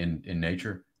masculine in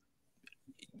nature?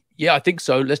 Yeah, I think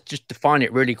so. Let's just define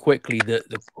it really quickly. The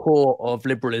core of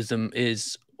liberalism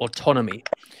is autonomy.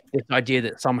 This idea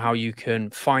that somehow you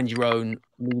can find your own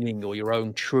meaning or your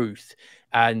own truth,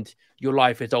 and your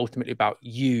life is ultimately about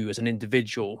you as an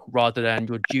individual rather than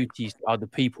your duties to other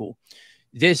people.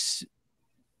 This,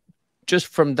 just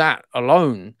from that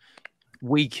alone,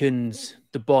 weakens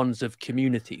the bonds of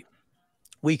community,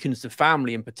 weakens the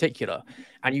family in particular.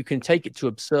 And you can take it to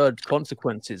absurd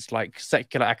consequences. Like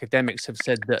secular academics have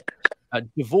said that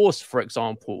divorce, for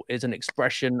example, is an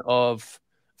expression of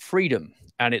freedom,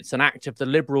 and it's an act of the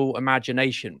liberal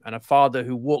imagination. And a father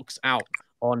who walks out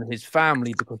on his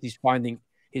family because he's finding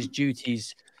his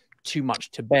duties too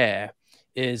much to bear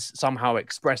is somehow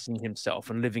expressing himself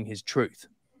and living his truth.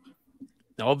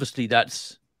 Now, obviously,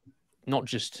 that's not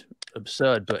just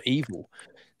absurd, but evil.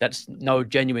 That's no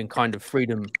genuine kind of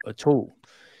freedom at all.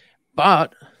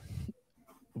 But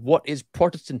what is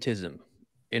Protestantism?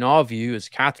 In our view as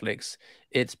Catholics,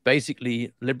 it's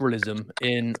basically liberalism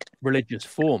in religious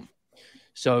form.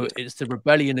 So it's the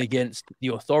rebellion against the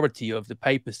authority of the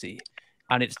papacy.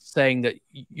 And it's saying that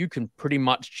you can pretty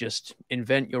much just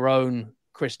invent your own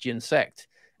Christian sect.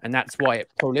 And that's why it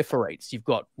proliferates. You've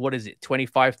got,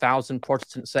 25,000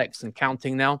 Protestant sects and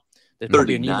counting now? There's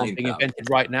probably a new one being invented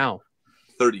right now.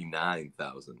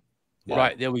 39,000. Wow.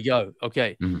 Right, there we go.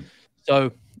 Okay. Mm-hmm.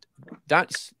 So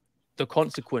that's the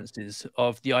consequences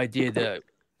of the idea that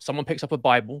someone picks up a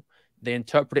Bible, they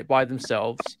interpret it by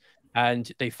themselves, and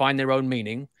they find their own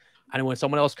meaning. And when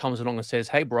someone else comes along and says,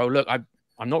 hey, bro, look,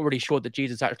 I'm not really sure that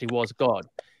Jesus actually was God,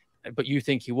 but you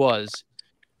think he was.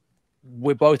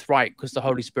 We're both right because the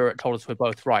Holy Spirit told us we're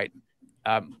both right.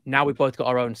 Now we've both got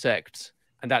our own sects,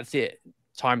 and that's it,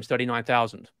 times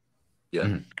 39,000.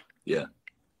 Yeah.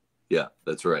 Yeah,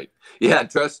 that's right. Yeah,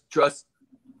 trust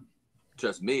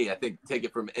me. I think take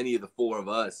it from any of the four of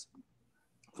us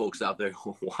folks out there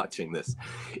watching this.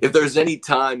 If there's any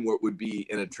time where it would be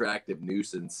an attractive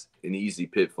nuisance, an easy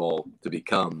pitfall to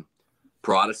become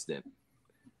Protestant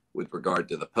with regard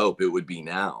to the Pope, it would be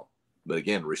now. But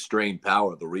again, restrained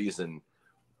power, the reason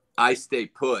I stay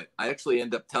put. I actually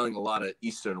end up telling a lot of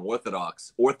Eastern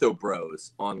Orthodox ortho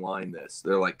bros online this.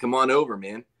 They're like, come on over,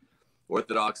 man.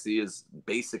 Orthodoxy is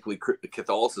basically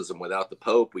Catholicism without the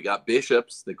Pope. We got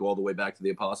bishops that go all the way back to the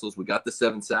apostles. We got the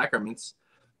 7 sacraments.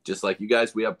 Just like you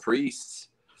guys, we have priests.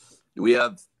 We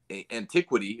have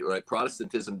antiquity, right?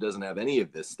 Protestantism doesn't have any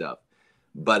of this stuff.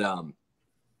 But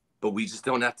we just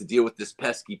don't have to deal with this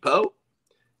pesky Pope.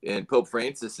 And Pope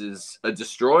Francis is a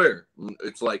destroyer.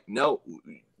 It's like, no,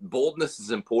 boldness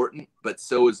is important, but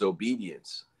so is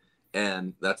obedience.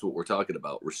 And that's what we're talking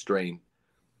about, restrained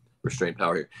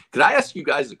power here. Could I ask you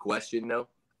guys a question, though,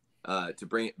 to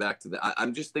bring it back to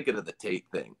I'm just thinking of the Tate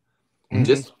thing. Mm-hmm.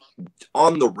 Just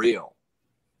on the real,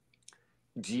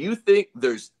 do you think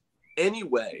there's any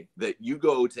way that you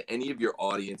go to any of your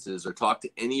audiences or talk to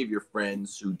any of your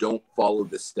friends who don't follow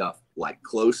this stuff like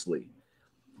closely,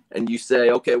 and you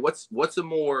say, okay, what's a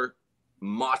more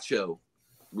macho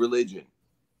religion?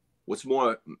 What's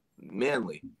more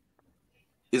manly?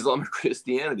 Islam or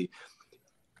Christianity?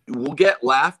 We'll get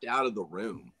laughed out of the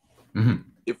room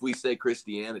if we say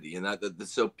Christianity. And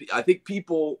so I think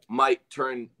people might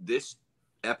turn this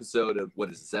episode of, what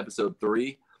is this, episode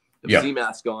 3 of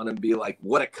C-Mask on and be like,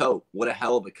 what a coat. What a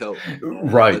hell of a coat.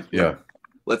 Right,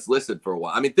 Let's listen for a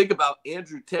while. I mean, think about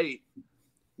Andrew Tate.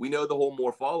 We know the whole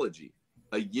morphology.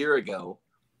 A year ago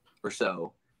or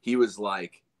so, he was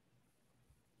like,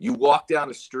 you walk down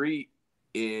a street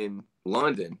in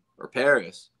London or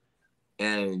Paris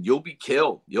and you'll be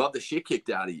killed. You'll have the shit kicked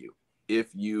out of you if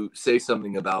you say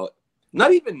something about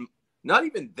not even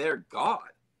their God,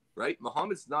 right?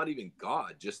 Muhammad's not even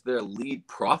God, just their lead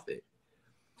prophet.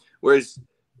 Whereas,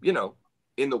 you know,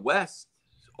 in the West,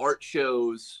 art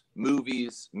shows,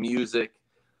 movies, music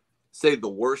say the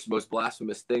worst, most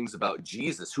blasphemous things about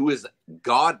Jesus, who is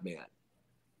God-man.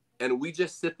 And we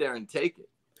just sit there and take it.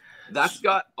 That's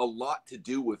got a lot to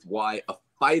do with why a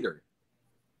fighter,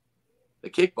 a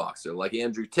kickboxer like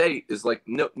Andrew Tate, is like,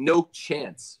 no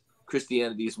chance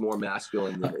Christianity is more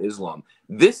masculine than Islam.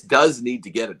 This does need to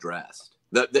get addressed.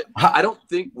 I don't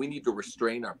think we need to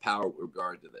restrain our power with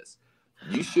regard to this.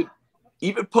 You should,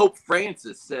 even Pope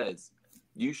Francis says,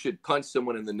 you should punch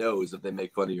someone in the nose if they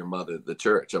make fun of your mother at the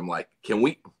church. I'm like, can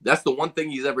we? That's the one thing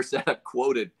he's ever said I've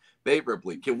quoted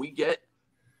favorably. Can we get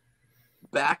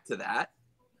back to that?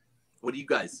 What do you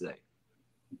guys say?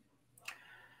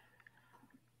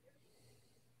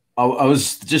 I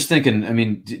was just thinking, I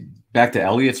mean, back to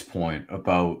Elliott's point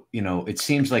about, you know, it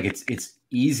seems like it's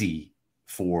easy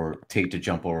for Tate to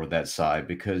jump over that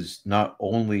because not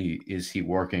only is he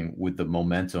working with the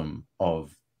momentum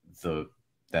of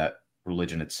that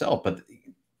religion itself, but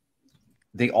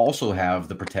they also have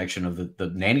the protection of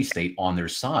the nanny state on their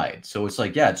side. So it's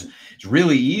like, yeah, it's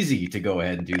really easy to go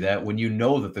ahead and do that when you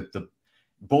know that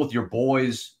both your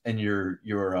boys and your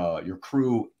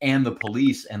crew and the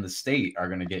police and the state are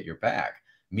going to get your back.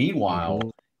 Meanwhile,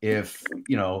 if,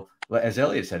 you know, as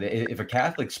Elliott said, if a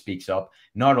Catholic speaks up,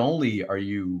 not only are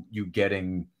you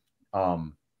getting,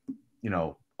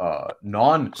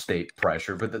 non-state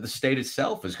pressure, but that the state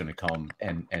itself is going to come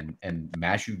and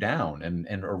mash you down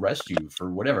and arrest you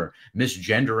for whatever,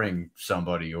 misgendering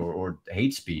somebody or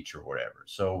hate speech or whatever.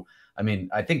 So, I mean,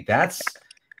 I think that's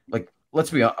like, let's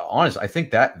be honest. I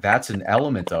think that's an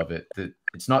element of it, that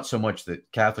it's not so much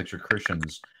that Catholics or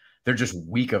Christians, they're just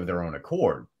weak of their own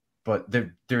accord, but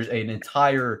there's an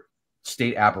entire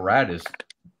state apparatus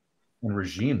and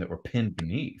regime that we're pinned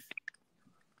beneath.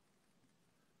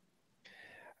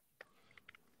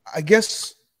 I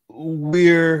guess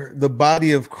we're the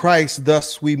body of Christ,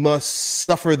 thus we must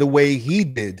suffer the way he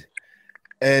did.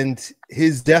 And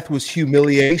his death was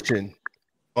humiliation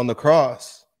on the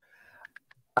cross.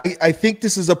 I think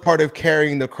this is a part of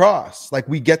carrying the cross. Like,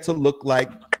 we get to look like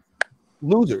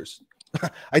losers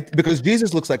because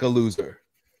Jesus looks like a loser.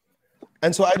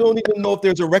 And so I don't even know if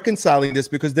there's a reconciling this,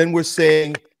 because then we're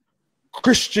saying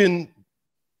Christian,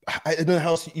 I don't know how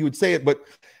else you would say it, but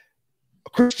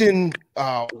Christian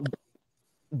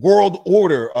world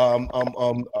order,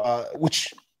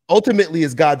 which ultimately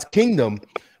is God's kingdom.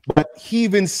 But he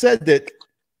even said that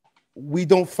we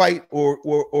don't fight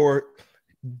or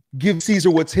give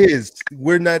Caesar what's his.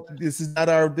 We're not. This is not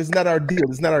our deal.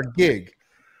 This is not our gig.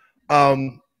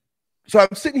 So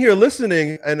I'm sitting here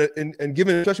listening and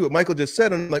giving, especially what Michael just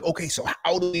said, and I'm like, okay, so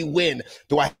how do we win?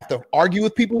 Do I have to argue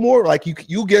with people more? Like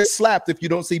you get slapped if you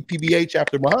don't say PBH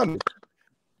after Muhammad.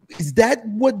 Is that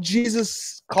what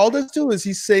Jesus called us to? Is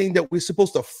he saying that we're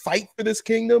supposed to fight for this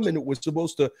kingdom and we're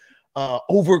supposed to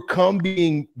overcome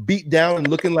being beat down and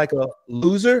looking like a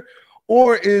loser?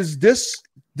 Or is this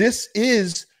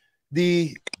is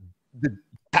the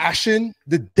passion,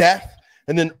 the death,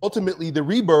 and then ultimately the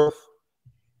rebirth,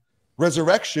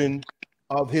 resurrection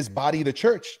of his body, the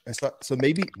church? And so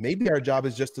maybe our job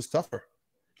is just to suffer.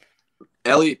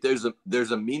 Elliott,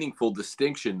 there's a meaningful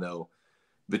distinction though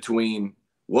between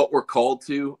what we're called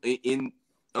to in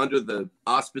under the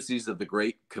auspices of the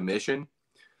Great Commission,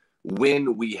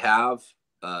 when we have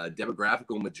a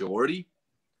demographical majority,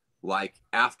 like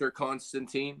after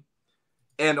Constantine,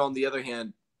 and on the other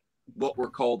hand, what we're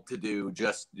called to do,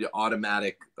 just the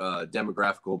automatic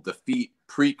demographical defeat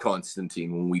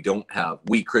pre-Constantine, when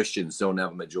we Christians don't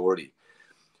have a majority.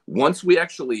 Once we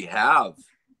actually have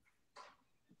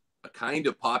a kind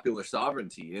of popular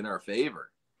sovereignty in our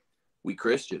favor, we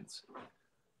Christians,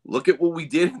 look at what we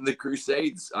did in the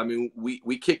Crusades. I mean,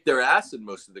 we kicked their ass in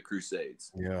most of the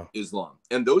Crusades. Yeah, Islam,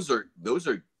 and those are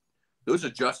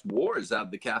just wars out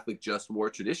of the Catholic just war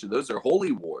tradition. Those are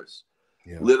holy wars.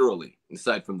 Yeah. Literally,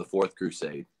 aside from the Fourth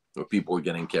Crusade, where people were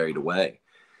getting carried away.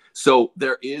 So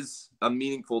there is a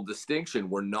meaningful distinction.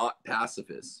 We're not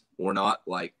pacifists. We're not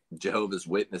like Jehovah's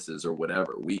Witnesses or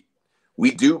whatever.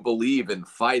 We do believe in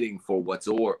fighting for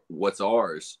what's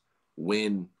ours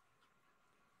when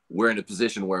we're in a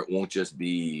position where it won't just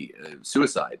be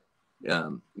suicide,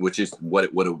 which is what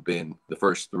it would have been the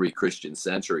first 3 Christian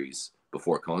centuries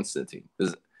before Constantine.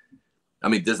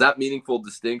 Does that meaningful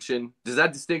distinction, does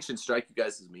that distinction strike you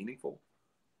guys as meaningful?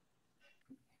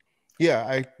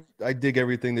 Yeah, I dig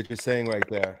everything that you're saying right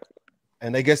there.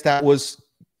 And I guess that was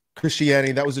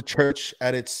Christianity. That was a church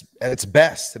at its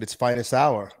best, at its finest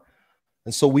hour.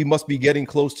 And so we must be getting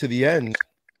close to the end,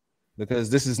 because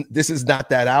this is not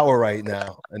that hour right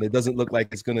now. And it doesn't look like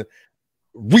it's going to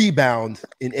rebound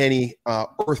in any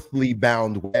earthly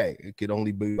bound way. It could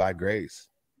only be by grace.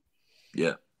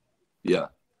 Yeah. Yeah.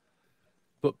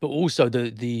 But also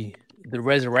the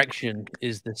resurrection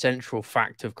is the central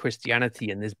fact of Christianity,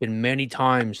 and there's been many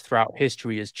times throughout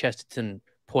history, as Chesterton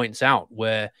points out,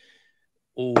 where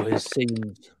all has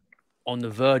seemed on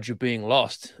the verge of being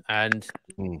lost, and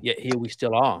yet here we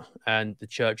still are, and the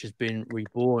church has been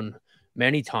reborn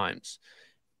many times.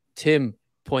 Tim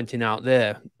pointing out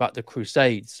there about the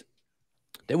Crusades,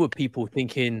 there were people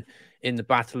thinking in the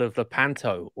Battle of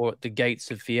Lepanto or at the gates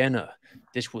of Vienna,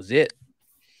 this was it.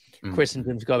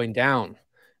 Christendom's going down,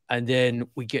 and then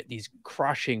we get these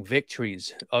crushing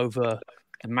victories over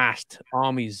the massed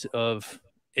armies of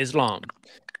Islam,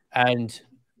 and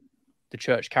the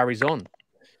church carries on.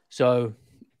 So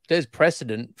there's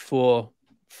precedent for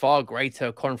far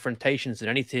greater confrontations than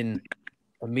anything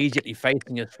immediately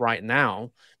facing us right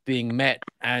now, being met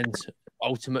and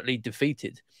ultimately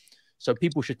defeated. So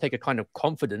people should take a kind of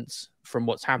confidence from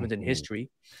what's happened in history.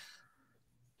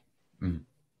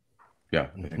 Yeah,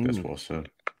 I think that's well said.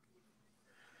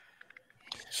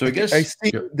 So I guess I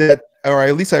see that, or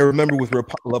at least I remember with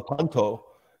Lepanto,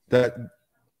 that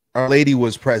Our Lady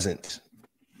was present,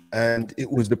 and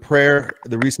it was the prayer,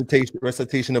 the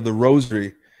recitation of the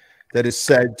Rosary, that is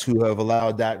said to have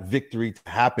allowed that victory to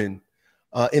happen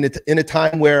in a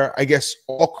time where I guess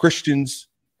all Christians,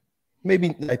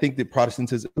 maybe I think the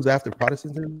Protestantism, it was after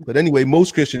Protestantism, but anyway,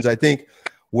 most Christians I think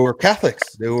were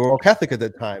Catholics. They were all Catholic at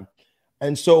that time,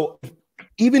 and so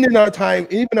even in our time,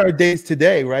 even our days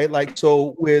today, right? Like,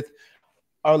 so with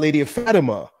Our Lady of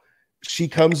Fatima, she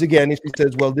comes again and she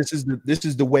says, well, this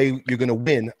is the way you're going to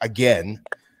win again,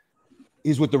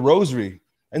 is with the Rosary.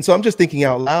 And so I'm just thinking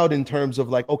out loud in terms of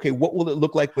like, okay, what will it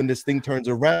look like when this thing turns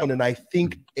around? And I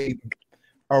think a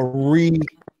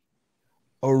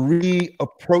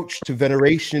approach to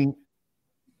veneration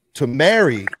to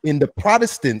Mary in the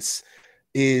Protestants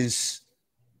is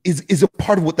a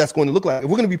part of what that's going to look like. If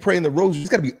we're going to be praying the Rosary,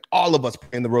 it's got to be all of us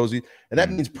praying the Rosary, and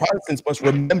that means Protestants must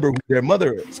remember who their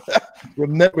mother is,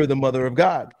 remember the Mother of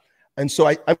God. And so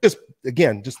I'm just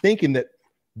thinking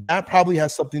that probably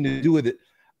has something to do with it.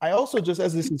 I also, just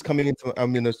as this is coming into,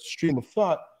 I'm in a stream of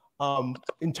thought,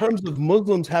 in terms of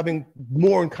Muslims having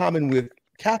more in common with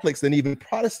Catholics than even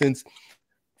Protestants,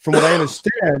 from what I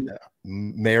understand,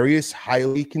 Mary is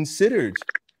highly considered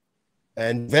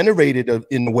and venerated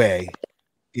in a way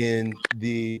in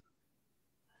the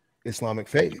Islamic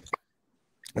faith.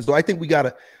 And so I think we got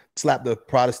to slap the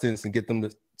Protestants and get them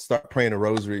to start praying a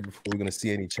Rosary before we're going to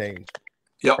see any change.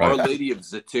 Yeah, Our Lady of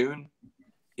Zaytun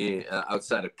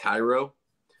outside of Cairo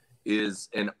is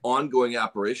an ongoing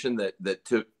apparition that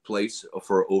took place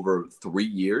for over 3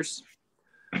 years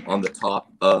on the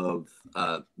top of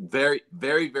a very,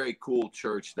 very, very cool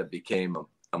church that became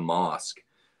a mosque.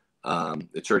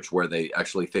 The church where they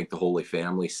actually think the Holy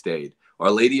Family stayed.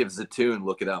 Our Lady of Zaytun,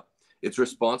 look it up. It's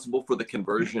responsible for the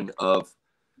conversion of,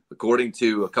 according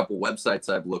to a couple websites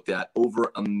I've looked at,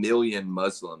 over 1 million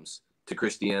Muslims to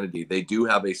Christianity. They do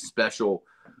have a special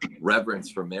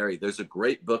reverence for Mary. There's a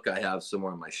great book I have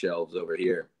somewhere on my shelves over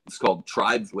here. It's called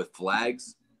Tribes with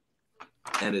Flags,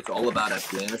 and it's all about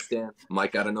Afghanistan.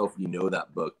 Mike, I don't know if you know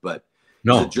that book, but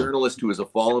he's a journalist who is a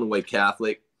fallen away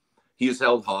Catholic. He was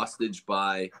held hostage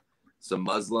by some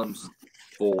Muslims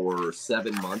for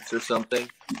 7 months or something.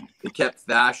 They kept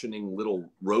fashioning little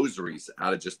rosaries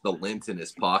out of just the lint in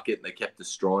his pocket, and they kept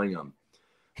destroying them.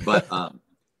 But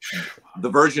the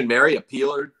Virgin Mary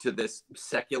appealed to this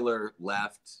secular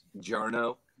left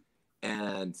journo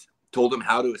and told him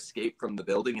how to escape from the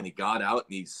building, and he got out,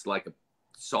 and he's like a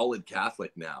solid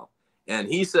Catholic now. And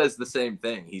he says the same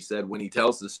thing. He said when he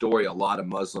tells the story, a lot of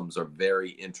Muslims are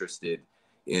very interested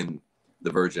in the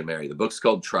Virgin Mary. The book's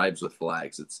called Tribes with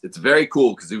Flags. It's very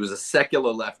cool because he was a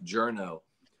secular left journo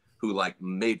who like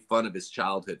made fun of his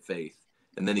childhood faith,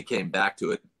 and then he came back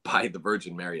to it by the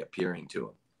Virgin Mary appearing to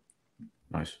him.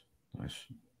 Nice.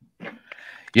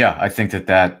 Yeah, I think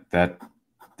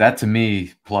that to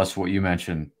me, plus what you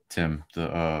mentioned, Tim,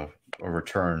 a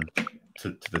return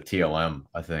to the TLM,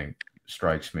 I think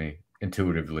strikes me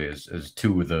intuitively as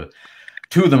two of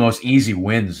the most easy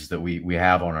wins that we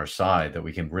have on our side that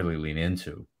we can really lean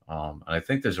into. And I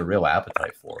think there's a real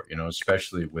appetite for it,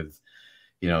 especially with,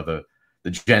 the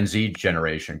Gen Z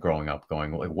generation growing up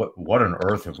going, like, what on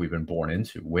earth have we been born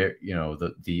into? Where,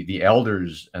 the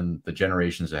elders and the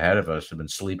generations ahead of us have been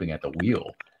sleeping at the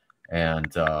wheel.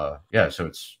 And so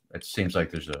it seems like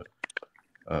there's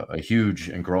a huge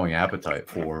and growing appetite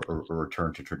for a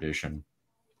return to tradition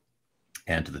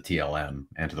and to the TLM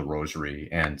and to the rosary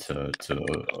and to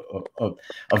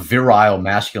a virile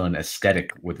masculine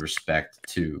aesthetic with respect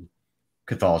to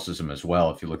Catholicism as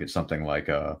well. If you look at something like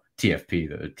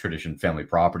TFP, the Tradition Family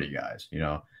Property guys,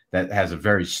 that has a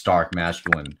very stark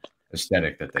masculine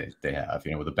aesthetic that they have,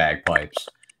 with the bagpipes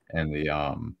and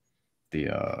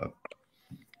the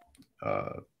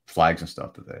flags and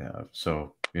stuff that they have.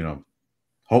 So,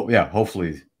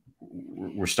 hopefully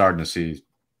we're starting to see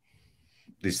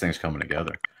these things coming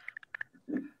together.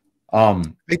 I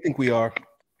think we are.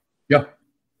 Yeah.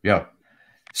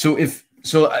 So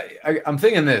I'm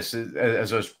thinking this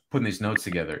as I was putting these notes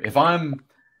together. If I'm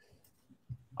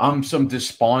some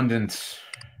despondent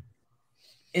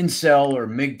incel or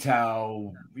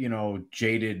MGTOW,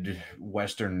 jaded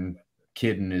Western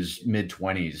kid in his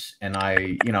mid-20s, and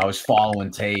I was following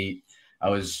Tate, I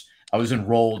was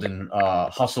enrolled in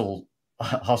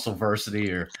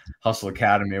Hustleversity or Hustle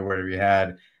Academy or whatever you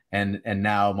had, and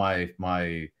now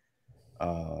my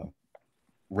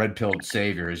red-pilled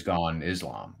savior has gone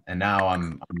Islam, and now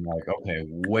I'm like, okay,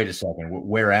 wait a second,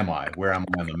 where am I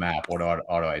on the map? What ought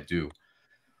I do?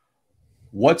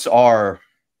 What's our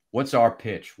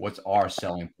pitch? What's our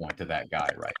selling point to that guy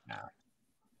right now?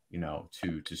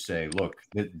 To say, look,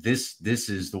 this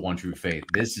is the one true faith.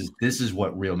 This is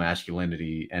what real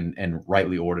masculinity and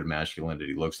rightly ordered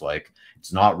masculinity looks like.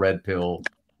 It's not red pill.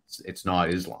 It's not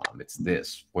Islam. It's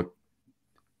this.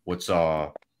 What's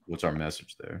our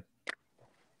message there?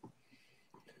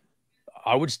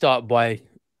 I would start by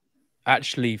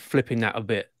actually flipping that a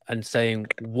bit and saying,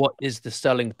 what is the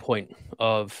selling point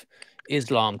of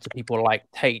Islam to people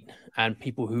like Tate and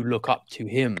people who look up to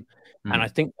him? And I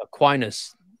think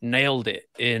Aquinas nailed it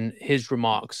in his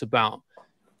remarks about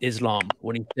Islam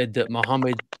when he said that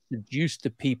Muhammad seduced the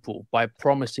people by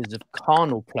promises of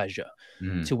carnal pleasure,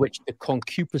 to which the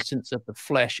concupiscence of the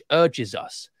flesh urges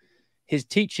us. His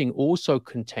teaching also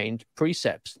contained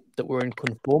precepts that were in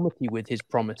conformity with his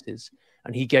promises,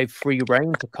 and he gave free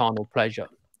rein to carnal pleasure.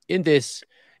 In this,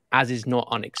 as is not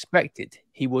unexpected,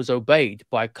 he was obeyed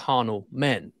by carnal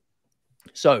men.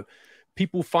 So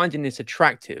people finding this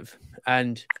attractive,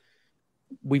 and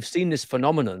we've seen this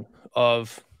phenomenon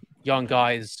of young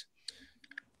guys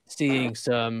seeing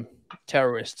some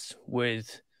terrorists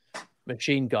with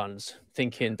machine guns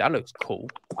thinking, that looks cool.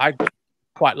 I'd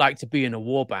quite like to be in a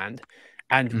war band.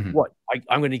 And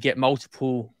I'm going to get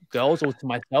multiple girls all to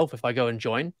myself if I go and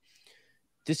join.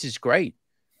 This is great.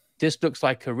 This looks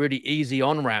like a really easy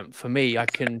on-ramp for me. I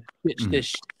can pitch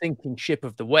this sinking ship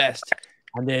of the West,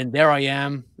 and then there I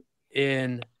am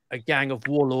in a gang of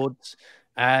warlords,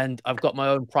 and I've got my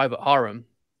own private harem.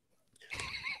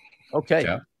 Okay.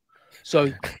 Yeah.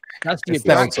 So that's the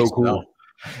attraction. So cool.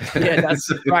 Yeah, that's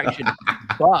the attraction.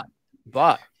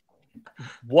 But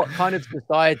what kind of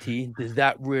society does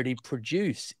that really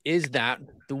produce? Is that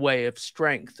the way of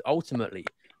strength ultimately?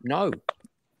 No.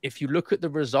 If you look at the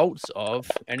results of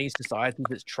any society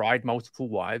that's tried multiple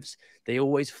wives, they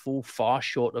always fall far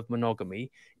short of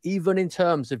monogamy, even in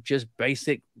terms of just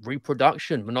basic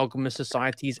reproduction. Monogamous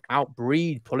societies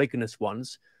outbreed polygamous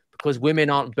ones because women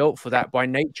aren't built for that by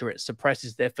nature. It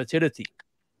suppresses their fertility.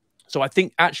 So I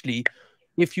think actually,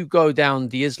 if you go down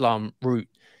the Islam route,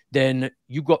 then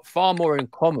you've got far more in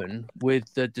common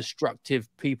with the destructive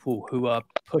people who are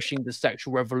pushing the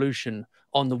sexual revolution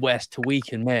on the West to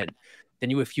weaken men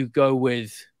than if you go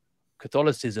with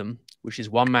Catholicism, which is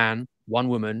one man, one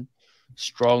woman,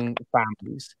 strong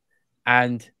families.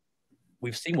 And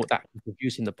we've seen what that can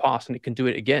produce in the past, and it can do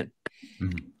it again.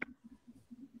 Mm-hmm.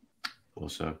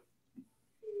 Also,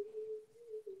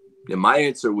 yeah, my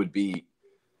answer would be,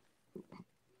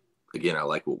 again, I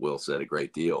like what Will said a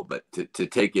great deal, but to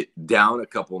take it down a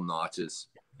couple notches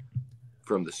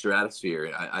from the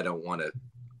stratosphere, I don't want to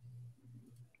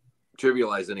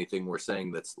trivialize anything we're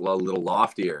saying that's a little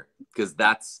loftier, because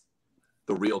that's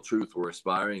the real truth we're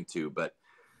aspiring to. But,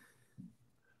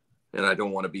 and I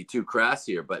don't want to be too crass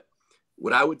here, but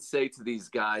what I would say to these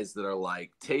guys that are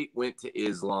like, Tate went to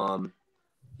Islam,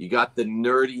 you got the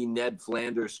nerdy Ned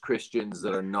Flanders Christians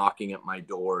that are knocking at my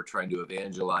door trying to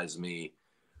evangelize me.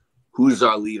 Who's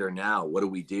our leader now? What do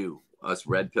we do? Us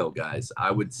red pill guys.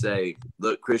 I would say,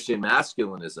 look, Christian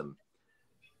masculinism,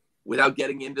 without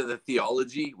getting into the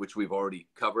theology, which we've already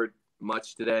covered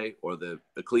much today, or the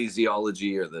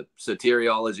ecclesiology or the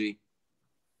soteriology,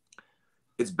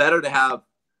 it's better to have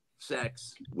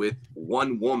sex with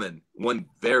one woman, one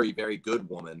very, very good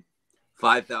woman,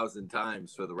 5,000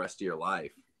 times for the rest of your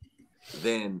life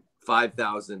than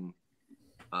 5,000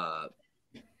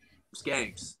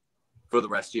 skanks for the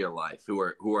rest of your life who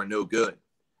are no good.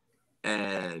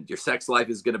 And your sex life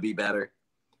is going to be better.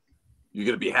 You're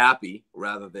going to be happy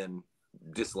rather than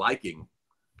disliking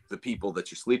the people that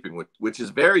you're sleeping with, which is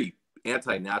very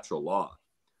anti-natural law.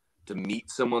 To meet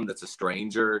someone that's a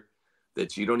stranger,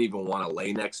 that you don't even want to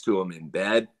lay next to them in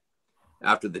bed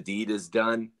after the deed is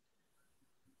done,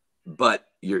 but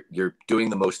you're doing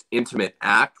the most intimate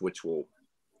act, which will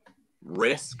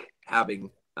risk having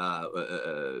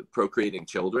procreating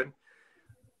children.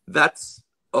 That's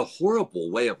a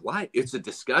horrible way of life. It's a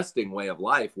disgusting way of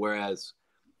life. Whereas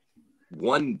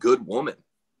one good woman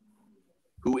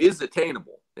who is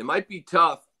attainable, it might be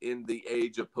tough in the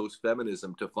age of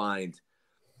post-feminism to find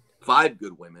 5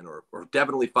 good women or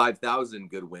definitely 5,000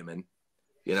 good women.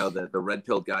 You know, the red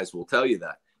pill guys will tell you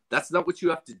that. That's not what you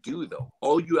have to do, though.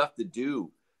 All you have to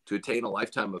do to attain a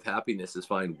lifetime of happiness is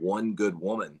find one good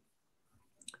woman.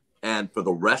 And for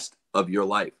the rest of your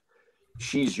life,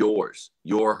 she's yours,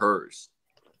 you're hers.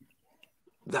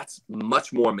 That's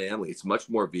much more manly. It's much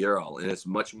more virile, and it's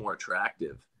much more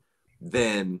attractive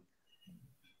than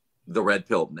the red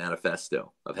pill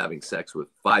manifesto of having sex with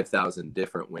 5,000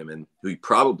 different women who you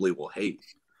probably will hate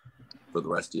for the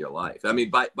rest of your life. I mean,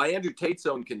 by Andrew Tate's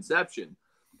own conception,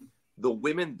 the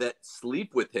women that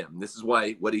sleep with him, this is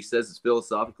why what he says is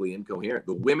philosophically incoherent.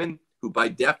 The women who by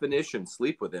definition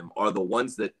sleep with him are the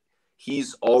ones that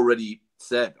he's already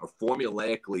said are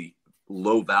formulaically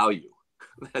low value.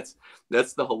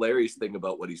 That's the hilarious thing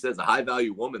about what he says. A high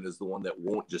value woman is the one that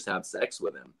won't just have sex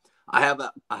with him. I have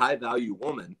a high value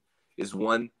woman is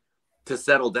one to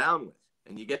settle down with,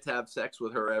 and you get to have sex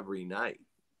with her every night.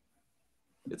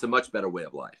 It's a much better way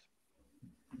of life.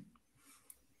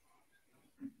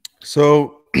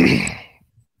 So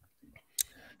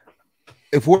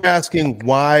if we're asking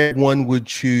why one would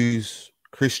choose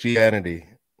Christianity,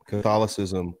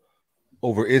 Catholicism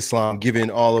over Islam, given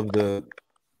all of the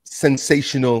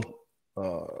sensational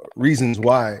reasons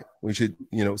why we should,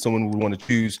 someone would want to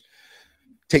choose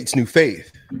Tate's new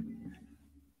faith,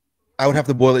 I would have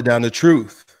to boil it down to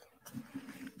truth.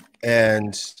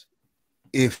 And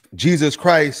if Jesus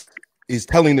Christ is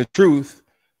telling the truth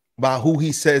about who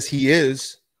he says he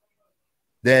is,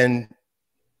 then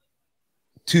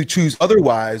to choose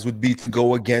otherwise would be to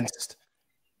go against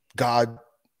God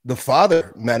the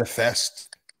Father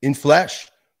manifest in flesh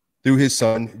through his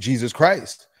son, Jesus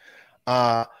Christ.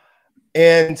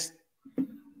 And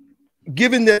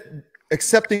given that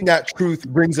accepting that truth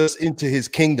brings us into his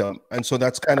kingdom, and so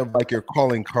that's kind of like your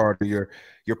calling card or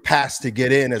your pass to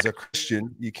get in as a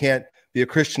Christian. You can't be a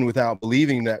Christian without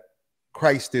believing that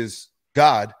Christ is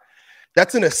God.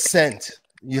 That's an ascent.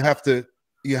 You have to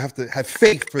have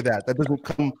faith for that. That doesn't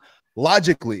come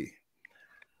logically.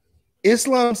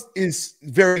 Islam is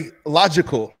very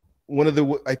logical. One of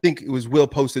the, I think it was Will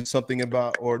posted something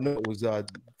about, or no, it was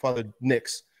Father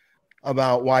Nix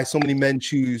about why so many men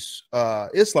choose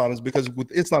Islam is because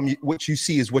with Islam, what you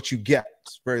see is what you get.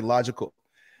 It's very logical.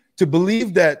 To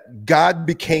believe that God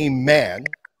became man,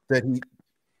 that he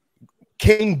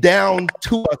came down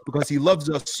to us because he loves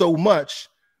us so much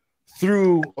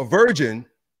through a virgin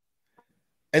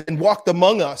and then walked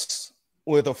among us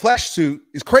with a flesh suit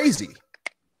is crazy.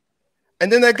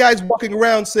 And then that guy's walking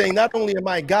around saying, not only am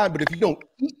I God, but if you don't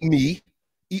eat me,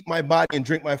 eat my body and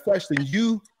drink my flesh, then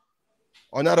you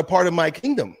are not a part of my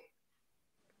kingdom.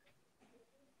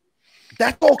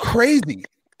 That's all crazy.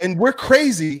 And we're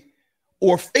crazy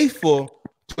or faithful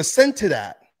to assent to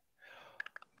that.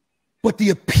 But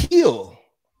the appeal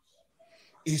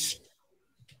is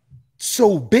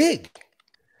so big.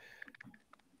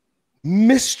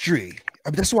 Mystery. I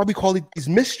mean, that's why we call it these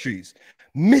mysteries.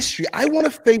 Mystery. I want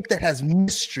a faith that has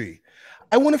mystery.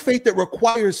 I want a faith that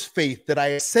requires faith, that I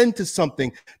assent to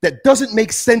something that doesn't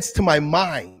make sense to my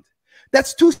mind.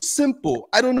 That's too simple.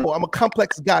 I don't know. I'm a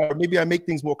complex guy, or maybe I make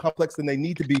things more complex than they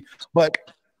need to be. But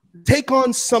take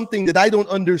on something that I don't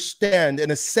understand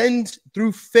and ascend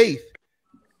through faith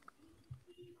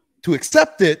to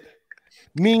accept it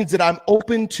means that I'm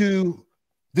open to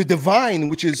the divine,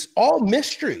 which is all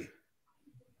mystery.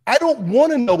 I don't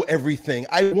want to know everything.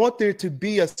 I want there to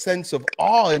be a sense of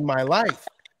awe in my life.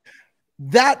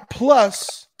 That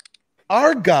plus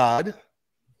our God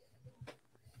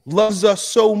loves us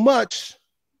so much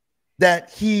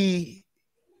that he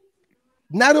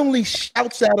not only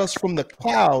shouts at us from the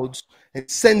clouds and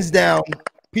sends down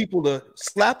people to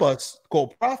slap us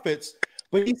called prophets,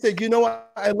 but he said, you know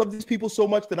what? I love these people so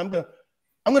much that I'm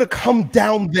gonna come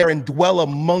down there and dwell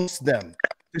amongst them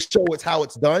to show us how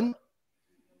it's done.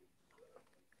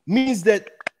 Means that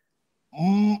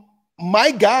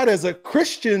my God as a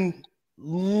Christian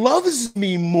loves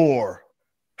me more,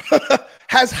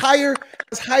 has higher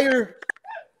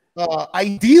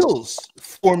ideals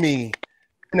for me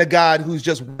than a God who's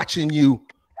just watching you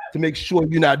to make sure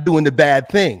you're not doing the bad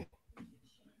thing.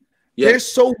 Yeah. There's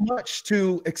so much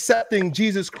to accepting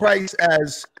Jesus Christ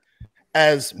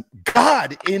as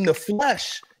God in the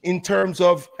flesh in terms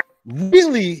of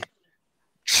really,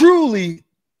 truly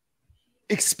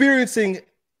experiencing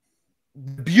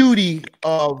the beauty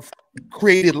of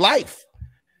created life.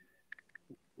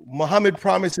 Muhammad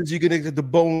promises you're going to get to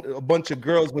bone a bunch of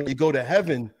girls when you go to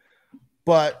heaven,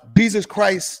 but Jesus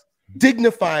Christ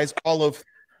dignifies all of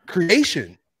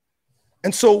creation.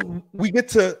 And so we get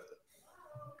to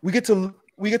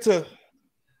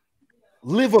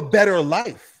live a better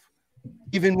life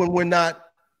even when we're not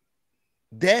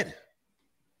dead.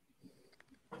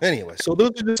 Anyway, so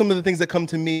those are some of the things that come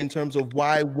to me in terms of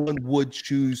why one would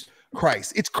choose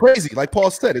Christ. It's crazy. Like Paul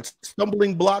said, it's a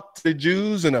stumbling block to the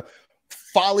Jews and a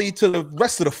folly to the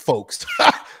rest of the folks.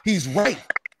 He's right.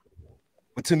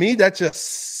 But to me, that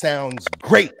just sounds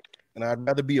great. And I'd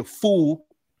rather be a fool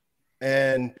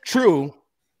and true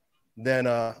than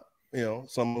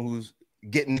someone who's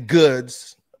getting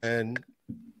goods and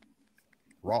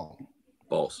wrong.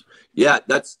 False. Yeah,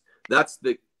 that's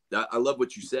the I love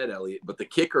what you said, Elliott, but the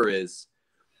kicker is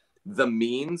the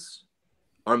means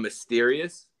are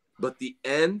mysterious, but the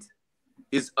end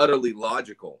is utterly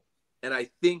logical. And I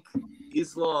think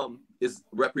Islam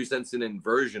represents an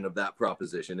inversion of that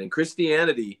proposition. In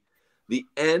Christianity, the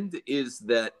end is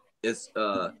that, as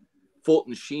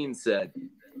Fulton Sheen said,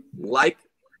 like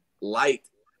light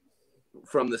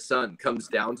from the sun comes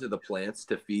down to the plants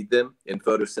to feed them in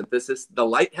photosynthesis, the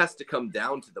light has to come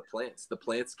down to the plants. The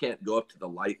plants can't go up to the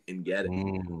light and get it,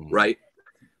 right?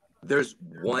 There's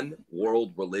one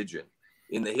world religion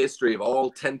in the history of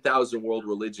all 10,000 world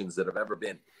religions that have ever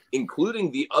been, including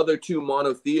the other two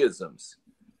monotheisms,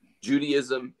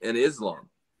 Judaism and Islam.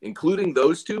 Including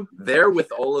those two, they're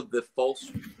with all of the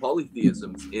false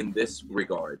polytheisms in this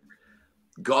regard.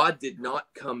 God did not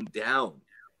come down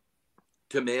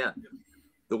to man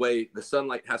the way the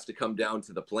sunlight has to come down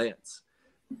to the plants.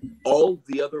 All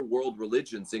the other world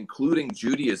religions, including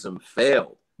Judaism,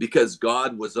 failed because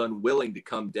God was unwilling to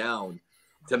come down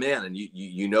to man. And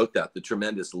you note that, the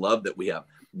tremendous love that we have.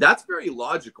 That's very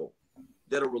logical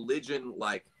that a religion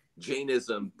like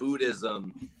Jainism,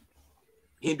 Buddhism,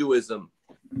 Hinduism,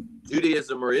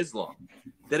 Judaism, or Islam,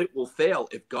 that it will fail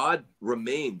if God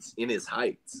remains in his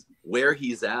heights where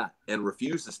he's at and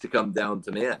refuses to come down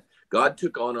to man. God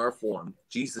took on our form.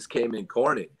 Jesus came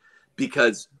incarnate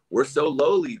because we're so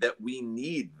lowly that we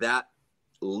need that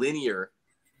linear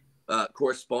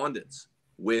correspondence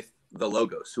with the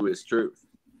Logos, who is truth.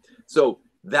 So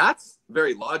that's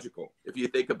very logical if you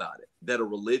think about it, that a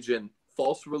religion,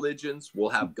 false religions, will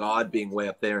have God being way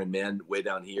up there and man way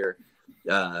down here.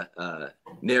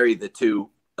 Nary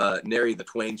the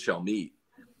twain shall meet.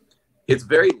 it's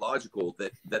very logical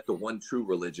that the one true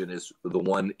religion is the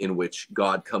one in which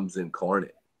God comes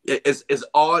incarnate. As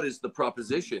odd as the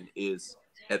proposition is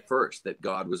at first, that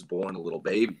God was born a little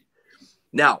baby.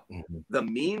 Now, the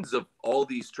means of all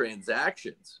these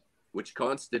transactions, which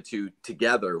constitute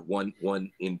together one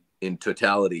in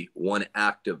totality, one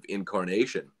act of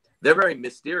incarnation, they're very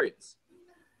mysterious.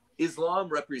 Islam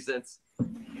represents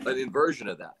an inversion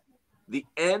of that. The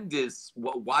end is,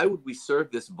 why would we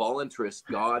serve this voluntarist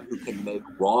God who can make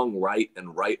wrong right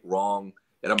and right wrong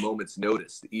at a moment's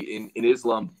notice? In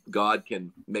Islam, God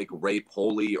can make rape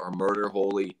holy or murder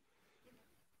holy.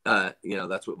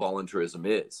 That's what voluntarism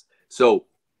is. So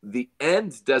the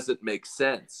end doesn't make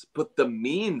sense, but the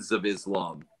means of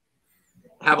Islam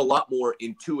have a lot more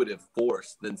intuitive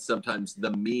force than sometimes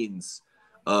the means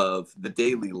of the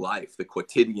daily life, the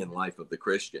quotidian life of the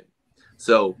Christian.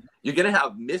 So you're going to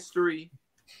have mystery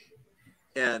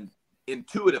and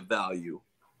intuitive value,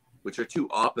 which are two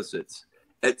opposites,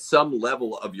 at some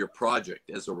level of your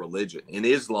project as a religion. In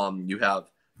Islam, you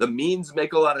have the means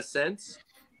make a lot of sense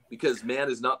because man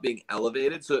is not being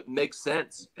elevated. So it makes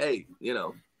sense. Hey,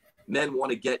 men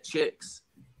want to get chicks.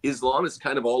 Islam is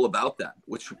kind of all about that,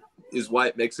 which is why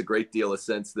it makes a great deal of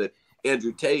sense that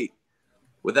Andrew Tate,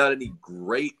 without any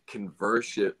great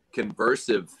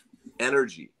conversive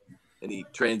energy, any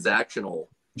transactional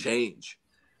change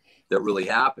that really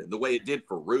happened, the way it did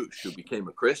for Roosh, who became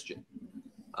a Christian.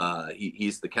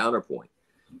 He's the counterpoint.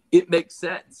 It makes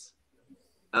sense.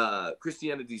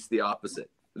 Christianity's the opposite.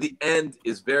 The end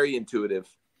is very intuitive,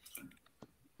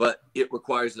 but it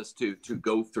requires us to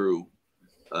go through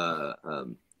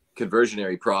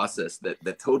conversionary process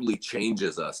that totally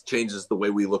changes us, changes the way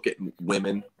we look at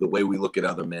women, the way we look at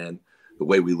other men, the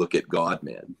way we look at God,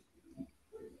 man.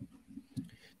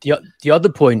 The other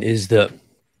point is that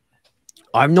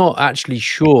I'm not actually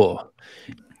sure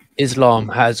Islam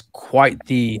has quite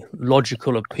the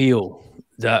logical appeal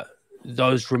that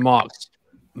those remarks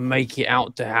make it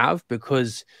out to have,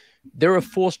 because there are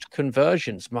forced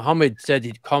conversions. Muhammad said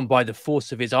he'd come by the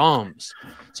force of his arms.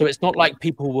 So it's not like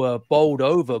people were bowled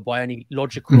over by any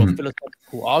logical or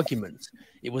philosophical arguments.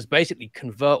 It was basically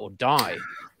convert or die.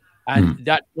 And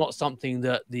that's not something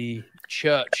that the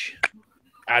church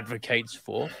advocates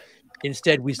for.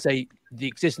 Instead, we say the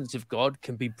existence of God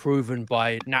can be proven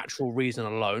by natural reason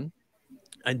alone.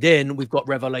 And then we've got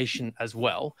revelation as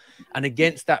well. And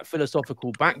against that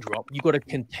philosophical backdrop, you've got to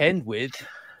contend with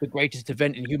the greatest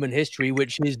event in human history,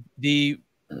 which is the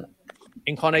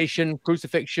incarnation,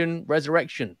 crucifixion,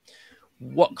 resurrection.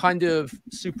 What kind of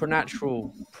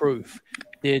supernatural proof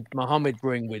did Muhammad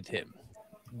bring with him?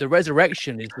 The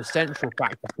resurrection is the central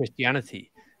fact of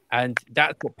Christianity. And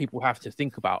that's what people have to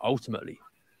think about ultimately.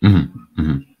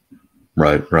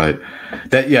 Right.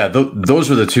 Those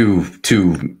are the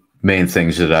two main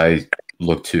things that I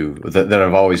look to, that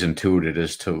I've always intuited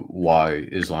as to why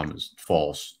Islam is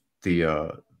false.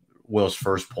 Will's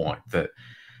first point, that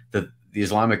the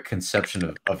Islamic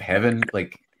conception of heaven,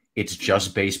 like it's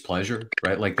just base pleasure,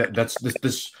 right? Like that's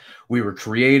this we were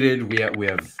created, we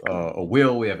have a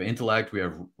will, we have intellect, we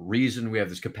have reason, we have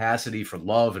this capacity for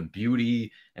love and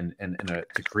beauty, and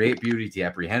to create beauty, to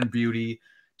apprehend beauty,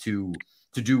 to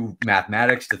do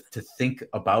mathematics, to think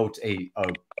about a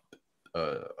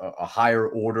higher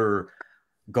order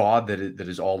God that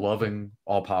is all loving,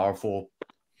 all powerful,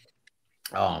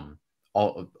 all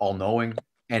knowing.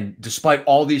 And despite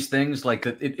all these things, like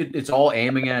that, it's all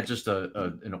aiming at just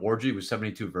an orgy with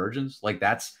 72 virgins. Like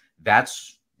that's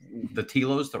the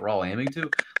telos that we're all aiming to.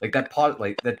 Like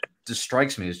that just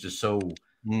strikes me as just so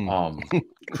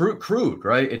crude,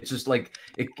 right? It's just like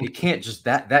it can't just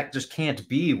that just can't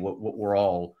be what we're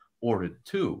all ordered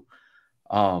to.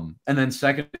 And then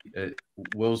second,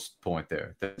 Will's point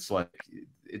there, that's like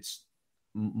it's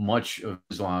much of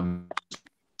Islam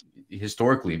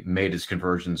historically made its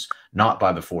conversions not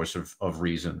by the force of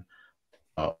reason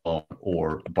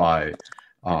or by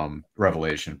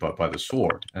revelation, but by the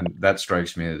sword. And that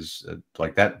strikes me as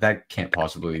like that can't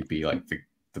possibly be like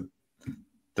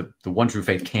the one true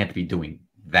faith can't be doing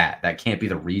that. That can't be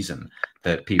the reason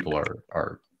that people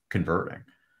are converting.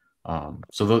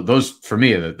 So those for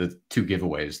me are the two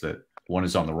giveaways that one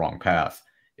is on the wrong path.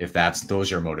 If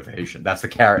those are your motivation, that's the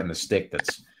carrot and the stick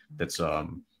that's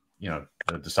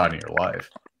deciding your life.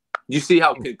 You see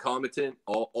how concomitant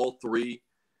all three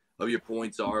of your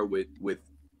points are with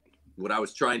what I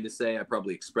was trying to say. I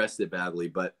probably expressed it badly,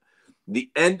 but the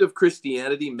end of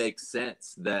Christianity makes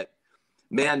sense, that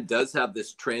man does have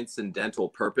this transcendental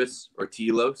purpose, or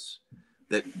telos,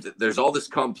 that there's all this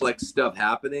complex stuff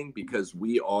happening because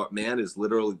man is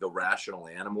literally the rational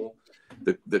animal,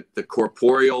 the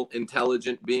corporeal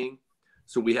intelligent being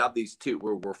So we have these two,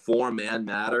 we're form and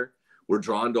matter. We're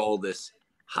drawn to all this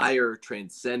higher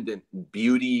transcendent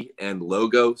beauty and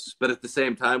logos, but at the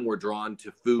same time, we're drawn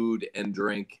to food and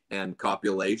drink and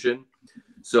copulation.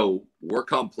 So we're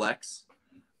complex,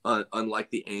 unlike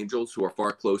the angels, who are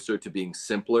far closer to being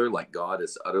simpler, like God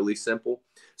is utterly simple.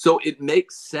 So it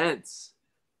makes sense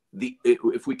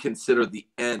if we consider the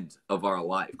end of our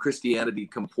life. Christianity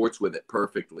comports with it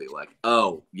perfectly. Like,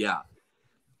 oh yeah,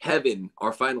 heaven,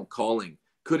 our final calling,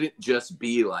 couldn't just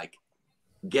be like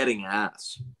getting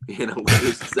ass, you know, which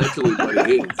is essentially what it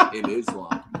is in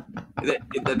Islam.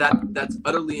 That's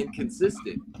utterly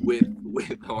inconsistent with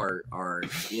our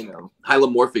you know,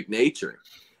 hylomorphic nature.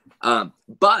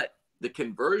 But the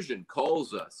conversion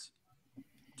calls us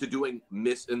to doing and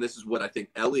this is what I think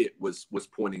Elliott was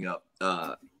pointing up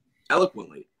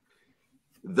eloquently.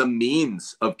 The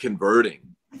means of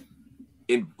converting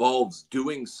involves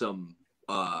doing some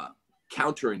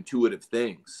counterintuitive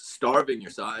things, starving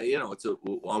yourself. You know,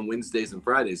 on Wednesdays and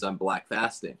Fridays, I'm black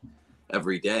fasting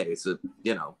every day. It's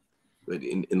you know,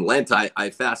 in Lent, I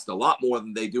fast a lot more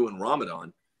than they do in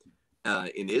Ramadan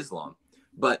in Islam.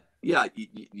 But yeah,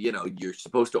 you know, you're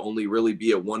supposed to only really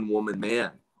be a one-woman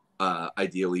man,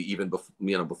 ideally, even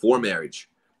before marriage.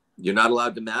 You're not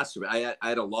allowed to masturbate. I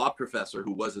had a law professor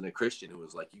who wasn't a Christian who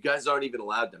was like, "You guys aren't even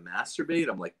allowed to masturbate?"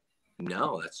 I'm like,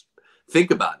 "No,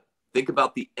 think about it. Think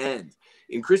about the end."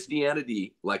 In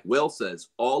Christianity, like Will says,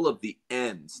 all of the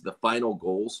ends, the final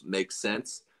goals, make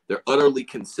sense. They're utterly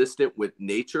consistent with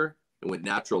nature and with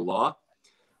natural law.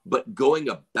 But going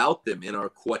about them in our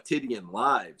quotidian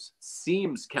lives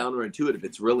seems counterintuitive.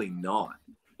 It's really not.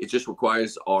 It just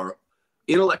requires our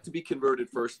intellect to be converted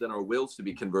first, then our wills to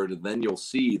be converted. Then you'll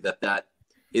see that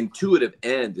intuitive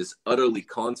end is utterly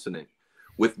consonant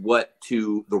with what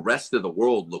to the rest of the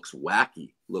world looks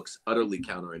wacky, looks utterly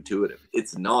counterintuitive.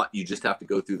 It's not. You just have to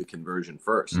go through the conversion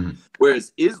first. Mm-hmm.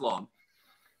 Whereas Islam,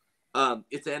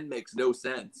 its end makes no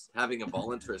sense. Having a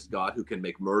voluntarist God who can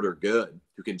make murder good,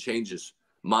 who can change his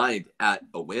mind at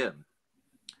a whim.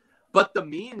 But the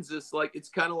means is like, it's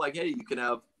kind of like, hey, you can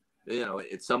have, you know,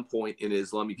 at some point in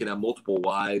Islam, you can have multiple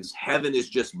wives. Heaven is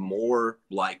just more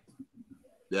like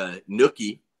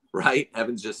Nookie, right?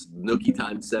 Heaven's just Nookie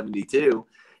times 72.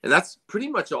 And that's pretty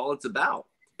much all it's about.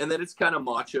 And then it's kind of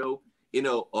macho, you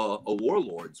know, a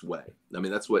warlord's way. I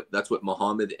mean, that's what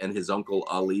Muhammad and his uncle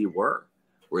Ali were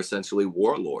essentially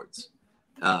warlords.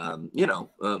 You know,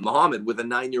 Muhammad with a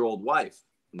 9-year-old wife,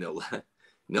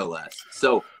 no less.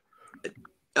 So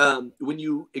when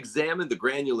you examine the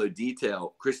granular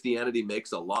detail, Christianity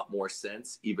makes a lot more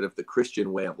sense, even if the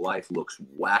Christian way of life looks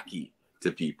wacky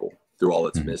to people through all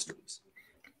its mysteries.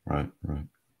 Right.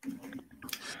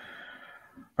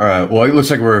 All right. Well, it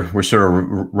looks like we're sort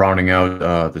of rounding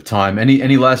out the time.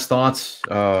 Any last thoughts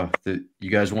that you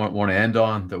guys want to end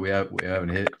on that we haven't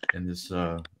hit in this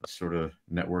sort of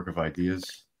network of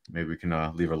ideas? Maybe we can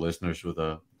leave our listeners with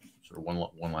a sort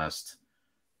of one last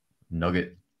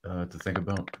nugget to think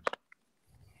about.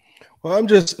 Well, I'm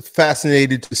just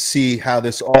fascinated to see how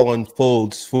this all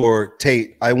unfolds for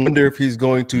Tate. I wonder if he's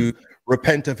going to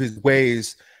repent of his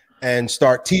ways and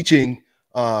start teaching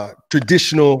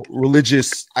traditional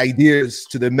religious ideas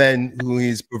to the men who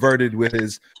he's perverted with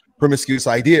his promiscuous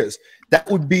ideas. That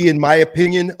would be, in my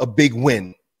opinion, a big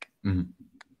win. Mm-hmm.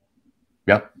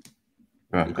 Yep.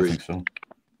 Yeah, I think so.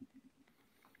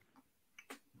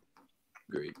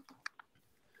 Agreed.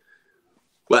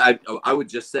 Well, I would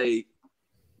just say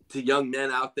to young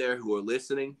men out there who are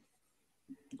listening,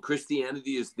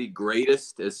 Christianity is the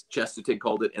greatest, as Chesterton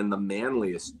called it, and the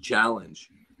manliest challenge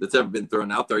that's ever been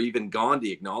thrown out there. Even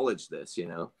Gandhi acknowledged this, you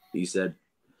know. He said,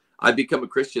 "I become a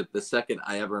Christian the second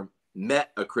I ever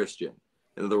met a Christian."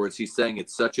 In other words, he's saying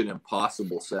it's such an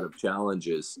impossible set of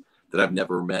challenges that I've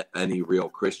never met any real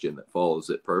Christian that follows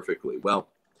it perfectly. Well,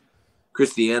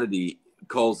 Christianity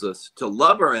calls us to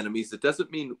love our enemies. It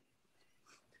doesn't mean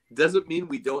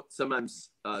we don't sometimes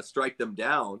strike them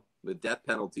down. The death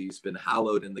penalty has been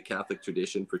hallowed in the Catholic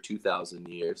tradition for 2,000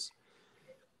 years.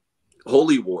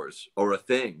 Holy wars are a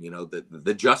thing. You know,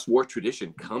 the just war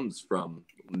tradition comes from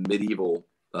medieval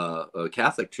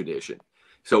Catholic tradition.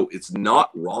 So it's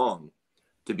not wrong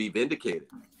to be vindicated.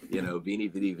 You know, Veni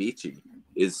Vidi Vici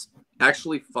is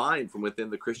actually fine from within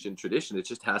the Christian tradition. It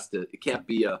just it can't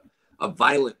be a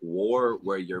violent war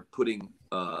where you're putting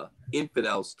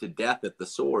infidels to death at the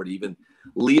sword. Even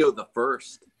Leo I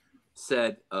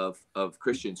said of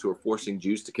Christians who are forcing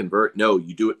Jews to convert, no,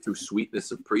 you do it through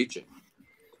sweetness of preaching.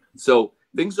 So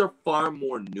things are far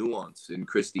more nuanced in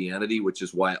Christianity, which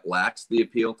is why it lacks the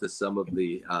appeal to some of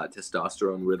the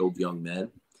testosterone-riddled young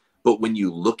men. But when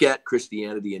you look at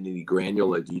Christianity in any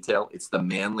granular detail, it's the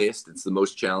manliest, it's the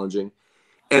most challenging.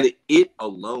 And it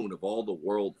alone, of all the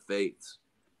world faiths,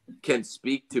 can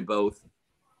speak to both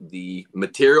the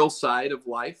material side of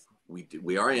life.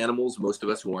 We are animals. Most of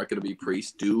us who aren't going to be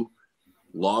priests do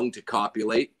long to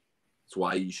copulate. That's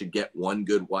why you should get one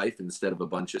good wife instead of a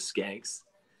bunch of skanks.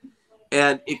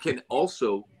 And it can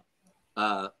also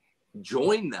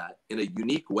join that in a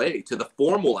unique way to the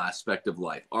formal aspect of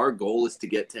life. Our goal is to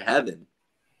get to heaven.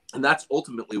 And that's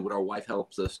ultimately what our wife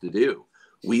helps us to do.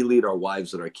 We lead our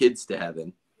wives and our kids to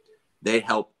heaven. They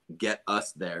help get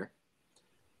us there.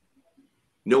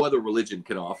 No other religion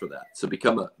can offer that. So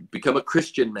become a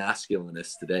Christian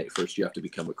masculinist today. First, you have to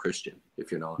become a Christian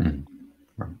if you're not.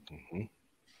 Mm-hmm.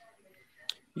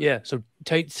 Yeah, so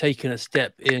Tate's taken a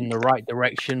step in the right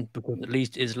direction because at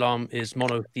least Islam is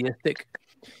monotheistic.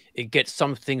 It gets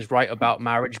some things right about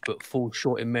marriage, but falls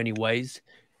short in many ways.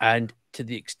 And to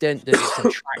the extent that it's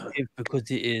attractive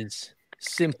because it is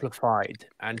simplified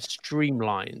and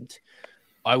streamlined,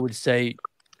 I would say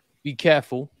be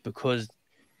careful, because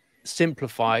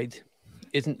simplified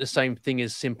isn't the same thing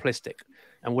as simplistic.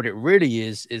 And what it really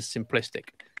is simplistic,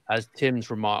 as Tim's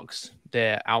remarks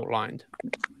there outlined.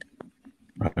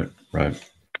 Right.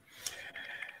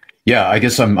 Yeah, I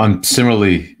guess I'm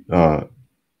similarly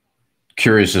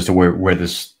curious as to where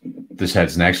this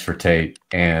heads next for Tate,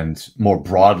 and more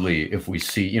broadly, if we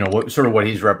see, what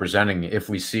he's representing, if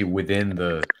we see within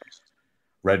the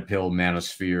red pill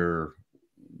manosphere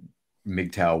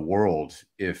MGTOW world,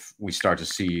 if we start to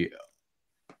see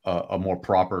a more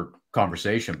proper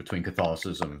conversation between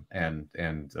Catholicism and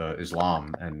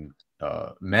Islam and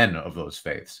men of those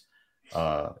faiths,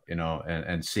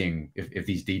 and seeing if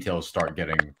these details start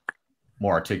getting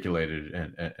more articulated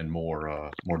and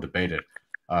more debated,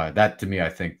 that to me, I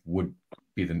think, would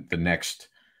be the next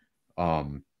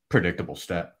predictable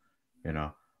step,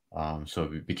 so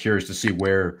be curious to see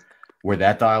where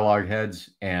that dialogue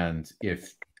heads, and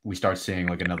if we start seeing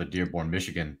like another Dearborn,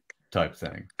 Michigan type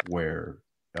thing where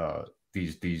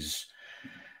these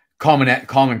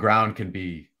common ground can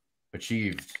be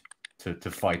achieved to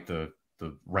fight the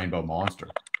rainbow monster,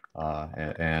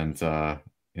 that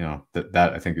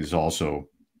I think is also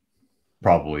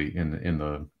probably in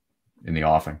the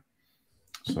offing.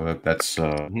 So that's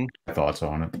my thoughts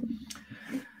on it.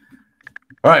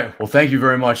 All right. Well, thank you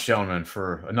very much, gentlemen,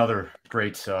 for another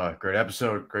great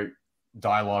episode, great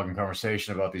dialogue and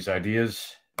conversation about these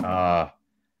ideas.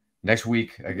 Next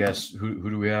week, I guess, who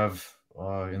do we have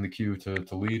in the queue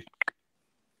to lead?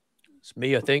 It's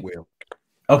me, I think. Will.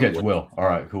 Okay, it's Will. All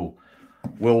right, cool.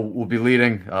 We'll be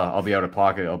leading. I'll be out of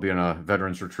pocket. I'll be on a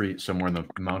veterans retreat somewhere in the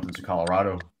mountains of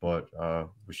Colorado. But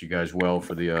wish you guys well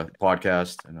for the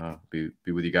podcast, and be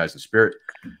with you guys in spirit.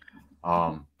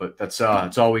 But that's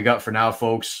all we got for now,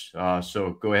 folks.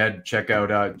 So go ahead and check out.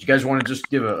 Do you guys want to just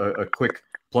give a quick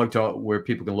plug to where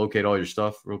people can locate all your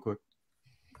stuff, real quick?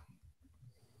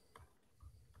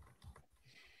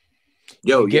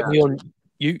 Get me on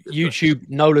YouTube,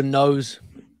 Knowland Knows,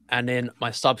 and then my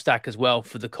Substack as well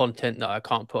for the content that I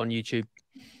can't put on YouTube.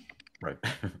 Right.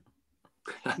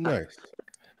 Nice.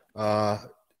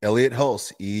 Elliott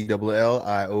Hulse,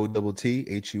 ELLIOTT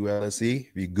HULSE.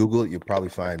 If you Google it, you'll probably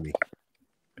find me.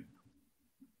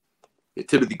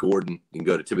 Timothy Gordon. You can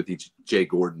go to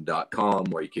timothyjgordon.com,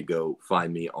 or you could go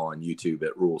find me on YouTube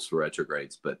at Rules for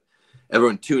Retrogrades. But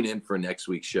everyone tune in for next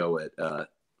week's show at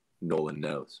Knowland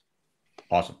Knows.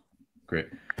 Awesome. Great.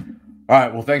 All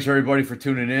right. Well, thanks everybody for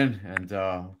tuning in, and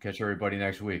catch everybody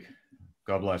next week.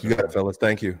 God bless. You got it, fellas.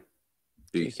 Thank you.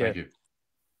 Peace. Thank you.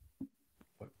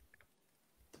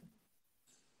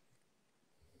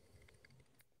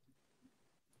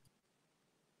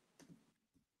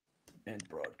 And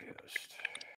broadcast.